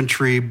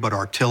infantry, but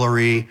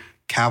artillery,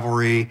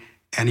 cavalry,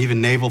 and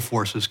even naval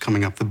forces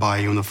coming up the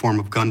bayou in the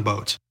form of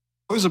gunboats.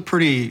 It was a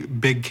pretty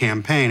big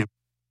campaign.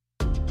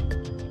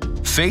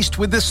 Faced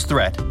with this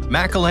threat,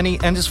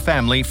 McElhenney and his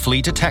family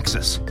flee to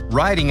Texas,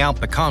 riding out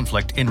the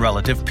conflict in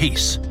relative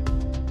peace.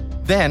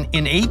 Then,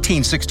 in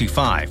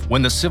 1865,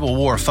 when the Civil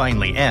War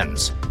finally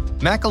ends,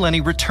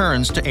 McElhenney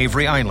returns to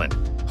Avery Island,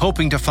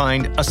 hoping to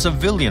find a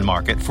civilian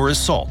market for his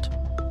salt.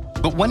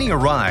 But when he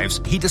arrives,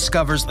 he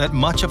discovers that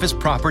much of his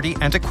property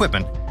and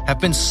equipment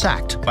have been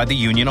sacked by the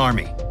Union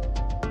Army.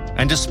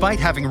 And despite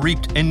having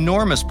reaped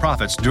enormous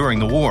profits during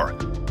the war,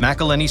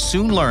 McElhenney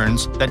soon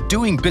learns that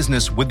doing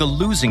business with the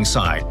losing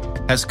side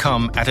has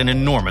come at an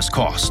enormous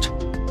cost.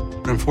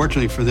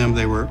 Unfortunately for them,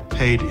 they were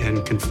paid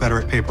in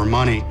Confederate paper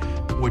money,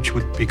 which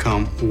would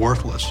become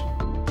worthless.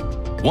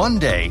 One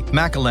day,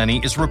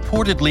 McElhenney is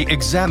reportedly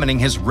examining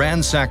his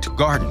ransacked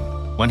garden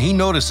when he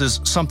notices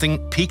something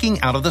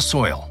peeking out of the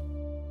soil.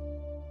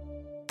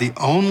 The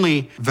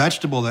only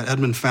vegetable that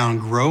Edmund found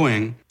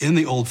growing in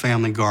the old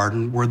family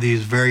garden were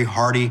these very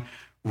hardy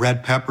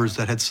red peppers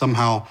that had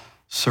somehow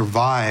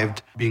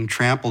survived being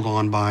trampled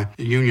on by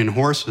Union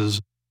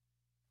horses.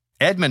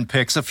 Edmund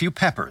picks a few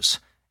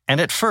peppers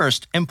and at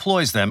first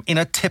employs them in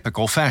a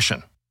typical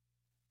fashion.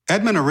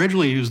 Edmund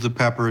originally used the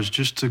peppers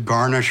just to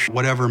garnish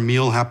whatever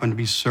meal happened to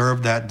be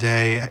served that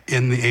day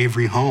in the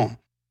Avery home.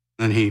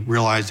 Then he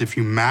realized if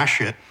you mash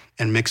it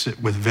and mix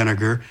it with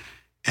vinegar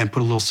and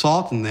put a little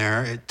salt in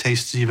there, it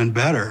tastes even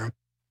better.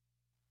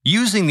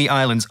 Using the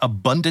island's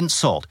abundant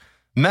salt,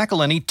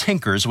 McElhenney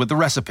tinkers with the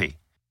recipe.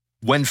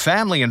 When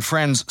family and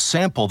friends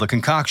sample the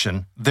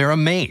concoction, they're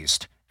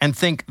amazed and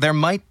think there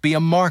might be a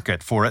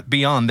market for it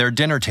beyond their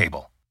dinner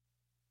table.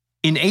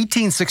 In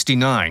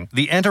 1869,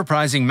 the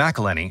enterprising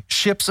McElhenney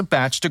ships a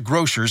batch to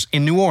grocers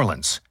in New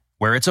Orleans,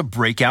 where it's a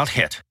breakout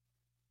hit.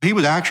 He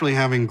was actually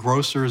having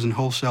grocers and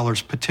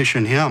wholesalers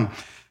petition him,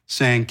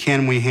 saying,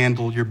 "Can we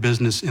handle your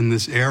business in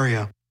this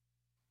area?"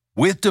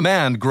 With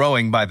demand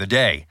growing by the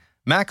day,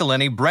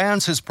 McElhenney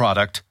brands his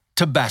product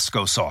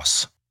Tabasco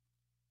sauce.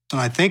 And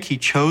I think he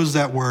chose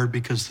that word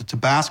because the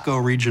Tabasco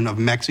region of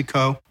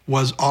Mexico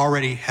was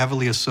already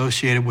heavily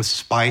associated with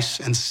spice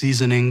and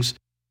seasonings.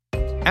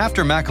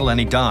 After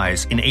McElhenney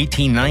dies in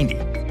 1890,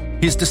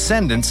 his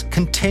descendants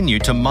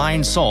continued to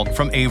mine salt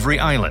from Avery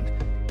Island,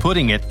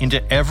 putting it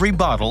into every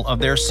bottle of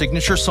their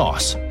signature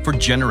sauce for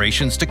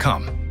generations to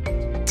come.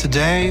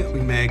 Today,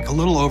 we make a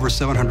little over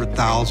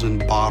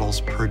 700,000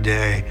 bottles per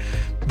day.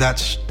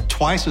 That's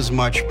twice as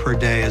much per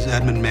day as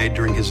Edmund made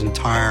during his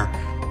entire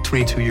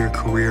 22-year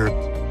career.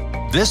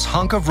 This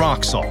hunk of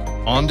rock salt,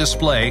 on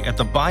display at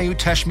the Bayou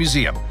Teche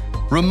Museum,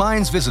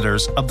 reminds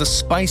visitors of the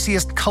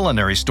spiciest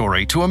culinary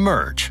story to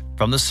emerge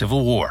from the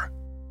Civil War.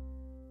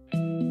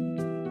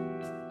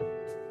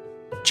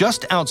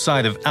 Just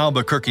outside of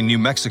Albuquerque, New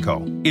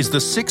Mexico, is the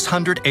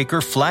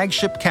 600-acre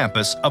flagship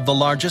campus of the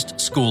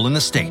largest school in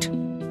the state,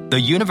 the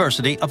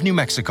University of New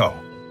Mexico.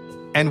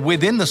 And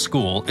within the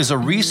school is a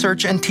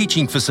research and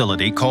teaching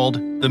facility called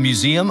the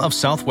Museum of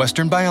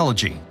Southwestern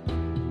Biology.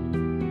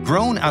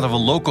 Grown out of a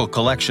local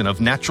collection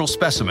of natural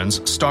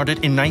specimens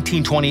started in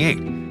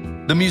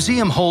 1928, the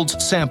museum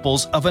holds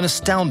samples of an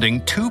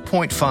astounding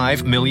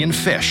 2.5 million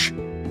fish,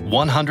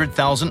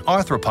 100,000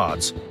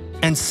 arthropods,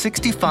 and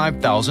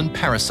 65,000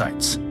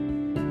 parasites.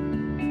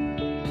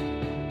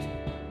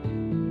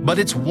 But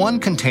it's one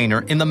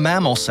container in the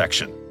mammal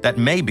section that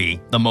may be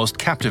the most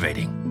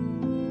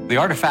captivating. The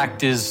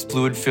artifact is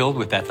fluid-filled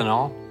with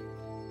ethanol,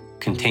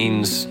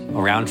 contains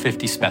around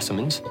 50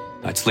 specimens.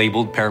 It's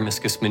labeled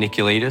Peromyscus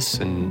maniculatus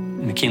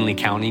in McKinley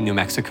County, New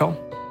Mexico.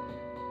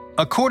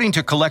 According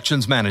to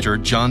collections manager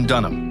John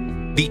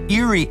Dunham, the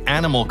eerie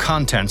animal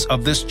contents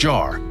of this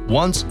jar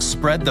once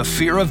spread the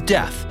fear of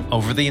death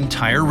over the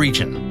entire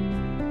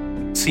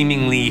region.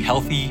 Seemingly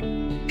healthy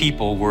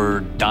people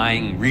were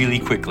dying really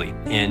quickly,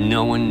 and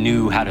no one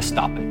knew how to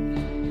stop it.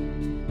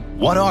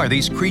 What are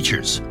these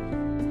creatures?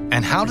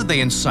 And how did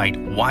they incite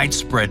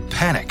widespread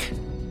panic?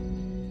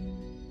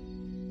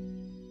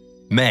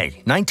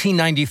 May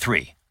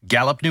 1993,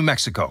 Gallup, New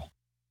Mexico.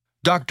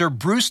 Dr.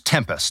 Bruce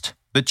Tempest,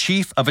 the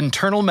chief of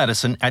internal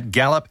medicine at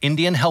Gallup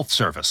Indian Health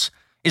Service,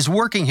 is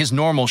working his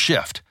normal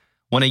shift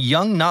when a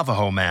young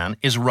Navajo man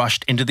is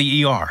rushed into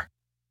the ER.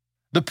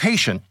 The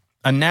patient,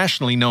 a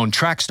nationally known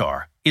track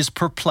star, is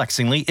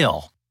perplexingly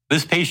ill.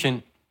 This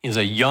patient is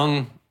a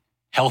young,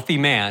 healthy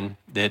man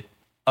that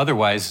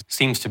otherwise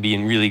seems to be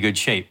in really good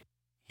shape.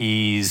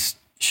 He's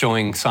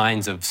showing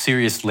signs of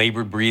serious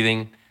labored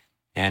breathing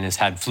and has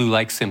had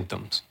flu-like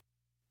symptoms.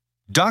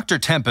 Dr.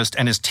 Tempest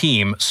and his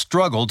team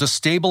struggle to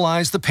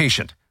stabilize the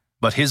patient,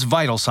 but his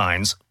vital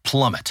signs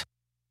plummet.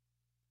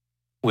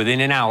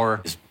 Within an hour,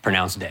 he's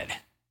pronounced dead.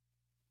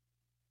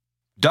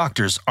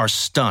 Doctors are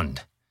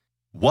stunned.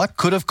 What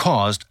could have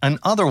caused an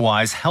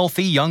otherwise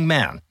healthy young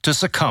man to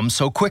succumb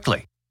so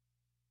quickly?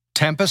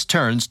 Tempest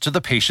turns to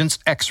the patient's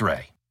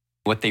X-ray.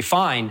 What they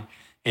find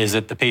is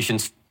that the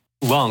patient's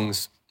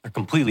lungs are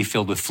completely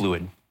filled with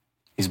fluid.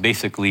 He's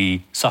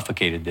basically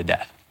suffocated to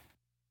death.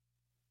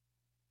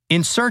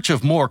 In search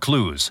of more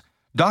clues,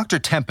 Dr.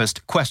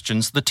 Tempest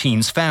questions the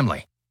teen's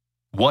family.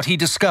 What he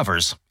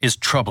discovers is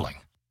troubling.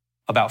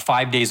 About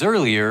 5 days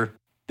earlier,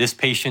 this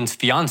patient's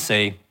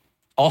fiancée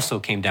also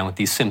came down with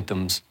these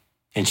symptoms,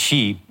 and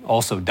she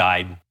also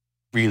died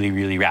really,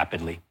 really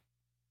rapidly.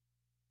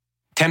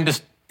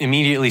 Tempest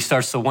immediately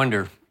starts to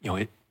wonder,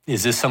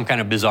 is this some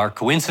kind of bizarre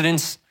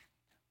coincidence,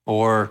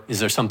 or is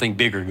there something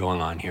bigger going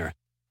on here?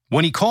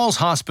 When he calls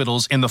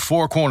hospitals in the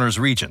Four Corners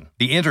region,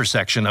 the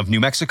intersection of New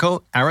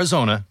Mexico,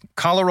 Arizona,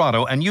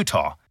 Colorado, and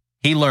Utah,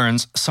 he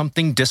learns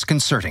something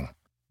disconcerting.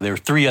 There are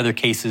 3 other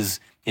cases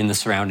in the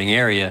surrounding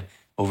area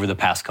over the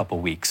past couple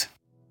weeks.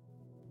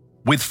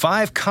 With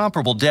 5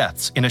 comparable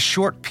deaths in a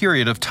short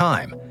period of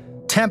time,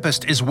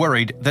 Tempest is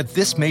worried that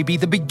this may be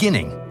the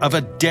beginning of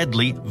a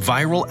deadly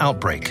viral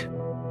outbreak.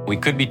 We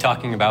could be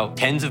talking about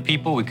tens of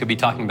people, we could be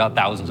talking about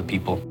thousands of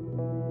people.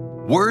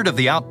 Word of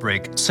the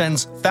outbreak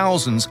sends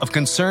thousands of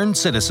concerned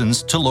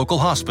citizens to local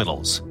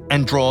hospitals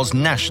and draws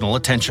national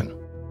attention.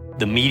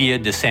 The media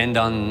descend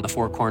on the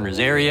Four Corners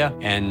area,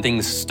 and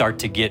things start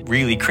to get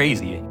really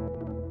crazy.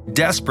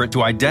 Desperate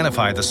to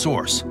identify the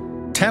source,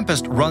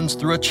 Tempest runs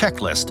through a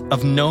checklist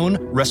of known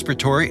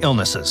respiratory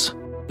illnesses.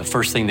 The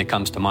first thing that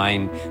comes to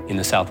mind in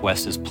the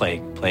Southwest is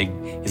plague. Plague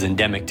is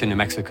endemic to New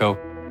Mexico.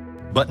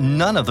 But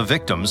none of the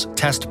victims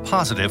test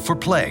positive for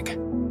plague.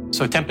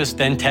 So Tempest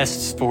then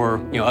tests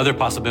for other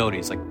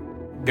possibilities, like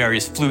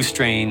various flu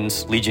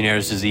strains,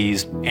 Legionnaire's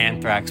disease,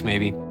 anthrax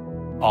maybe,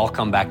 all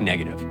come back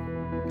negative.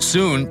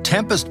 Soon,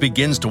 Tempest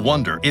begins to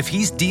wonder if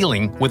he's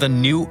dealing with a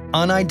new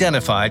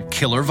unidentified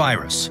killer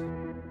virus.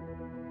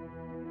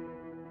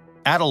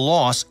 At a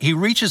loss, he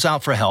reaches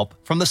out for help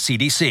from the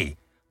CDC,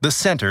 the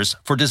Centers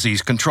for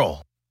Disease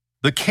Control.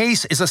 The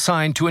case is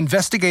assigned to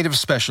investigative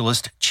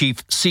specialist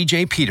Chief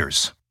C.J.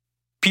 Peters.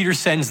 Peters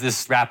sends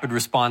this rapid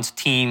response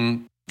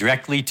team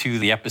directly to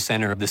the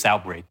epicenter of this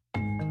outbreak.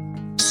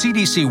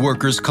 CDC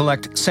workers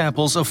collect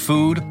samples of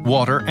food,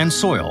 water, and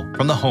soil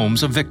from the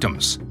homes of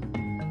victims.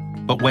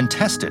 But when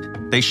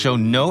tested, they show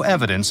no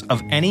evidence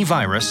of any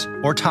virus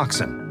or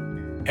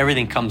toxin.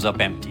 Everything comes up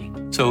empty.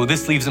 So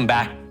this leaves them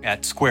back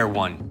at square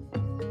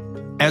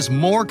one. As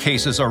more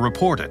cases are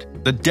reported,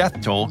 the death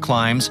toll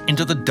climbs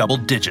into the double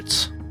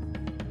digits.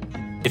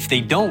 If they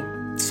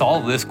don't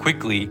solve this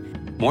quickly,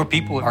 more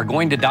people are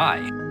going to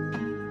die.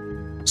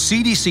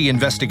 CDC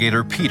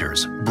investigator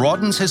Peters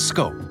broadens his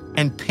scope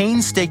and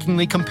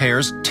painstakingly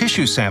compares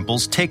tissue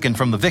samples taken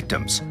from the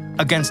victims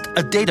against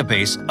a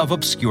database of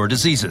obscure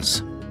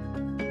diseases.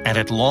 And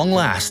at long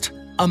last,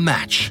 a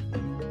match.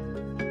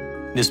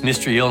 This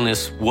mystery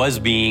illness was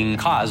being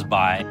caused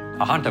by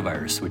a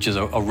hantavirus, which is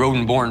a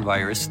rodent-borne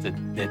virus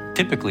that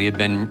typically had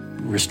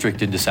been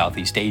restricted to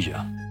Southeast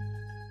Asia.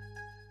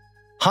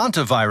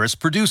 Hantavirus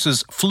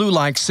produces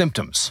flu-like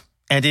symptoms,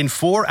 and in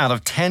 4 out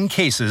of 10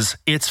 cases,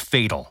 it's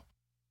fatal.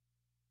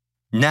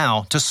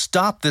 Now, to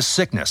stop this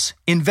sickness,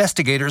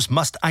 investigators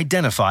must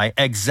identify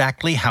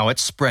exactly how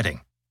it's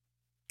spreading.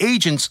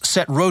 Agents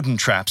set rodent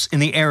traps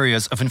in the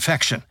areas of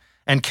infection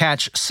and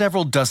catch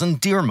several dozen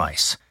deer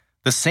mice,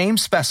 the same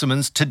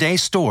specimens today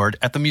stored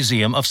at the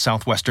Museum of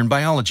Southwestern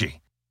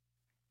Biology.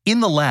 In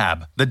the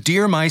lab, the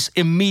deer mice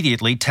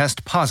immediately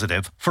test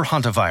positive for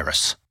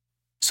hantavirus.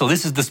 So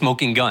this is the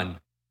smoking gun.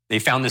 They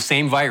found the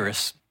same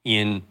virus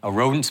in a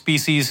rodent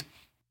species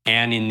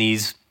and in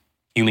these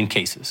human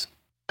cases.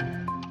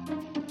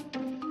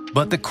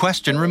 But the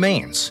question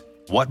remains,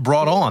 what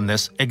brought on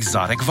this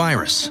exotic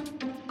virus?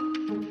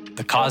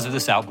 The cause of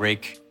this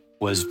outbreak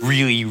was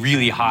really,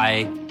 really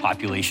high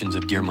populations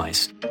of deer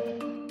mice.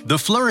 The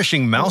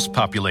flourishing mouse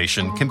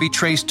population can be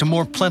traced to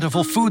more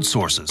plentiful food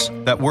sources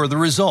that were the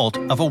result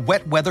of a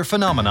wet weather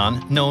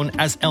phenomenon known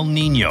as El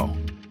Niño.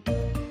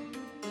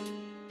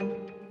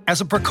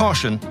 As a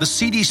precaution, the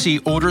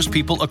CDC orders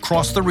people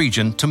across the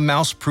region to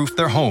mouse-proof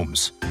their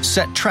homes,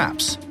 set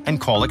traps,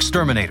 and call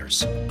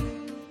exterminators.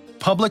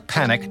 Public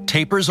panic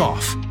tapers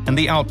off, and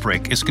the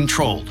outbreak is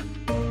controlled.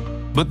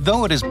 But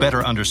though it is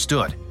better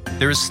understood,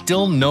 there is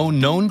still no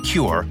known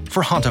cure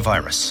for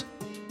hantavirus.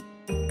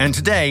 And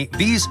today,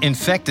 these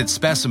infected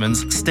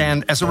specimens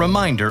stand as a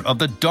reminder of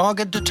the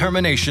dogged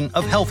determination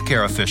of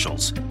healthcare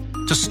officials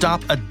to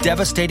stop a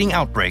devastating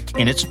outbreak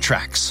in its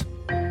tracks.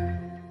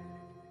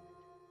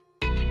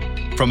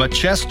 From a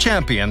chess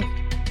champion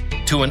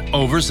to an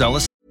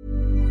overzealous.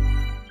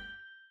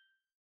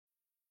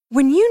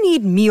 When you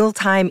need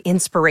mealtime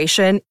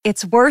inspiration,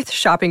 it's worth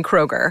shopping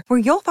Kroger, where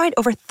you'll find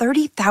over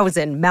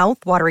 30,000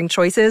 mouth-watering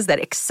choices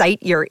that excite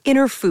your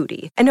inner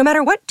foodie. And no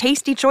matter what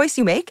tasty choice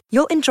you make,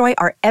 you'll enjoy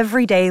our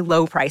everyday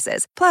low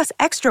prices, plus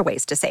extra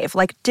ways to save,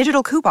 like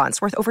digital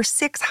coupons worth over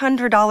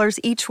 $600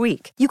 each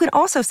week. You can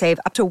also save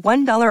up to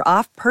 $1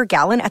 off per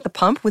gallon at the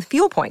pump with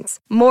fuel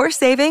points. More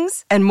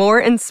savings and more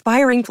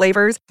inspiring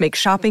flavors make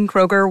shopping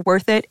Kroger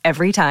worth it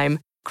every time.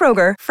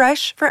 Kroger,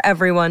 fresh for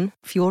everyone.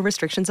 Fuel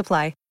restrictions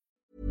apply.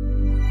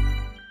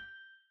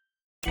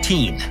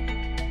 Teen.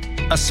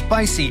 A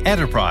spicy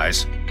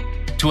enterprise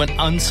to an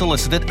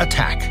unsolicited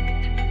attack.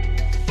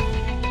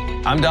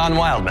 I'm Don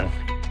Wildman,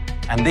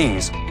 and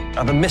these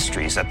are the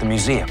mysteries at the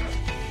museum.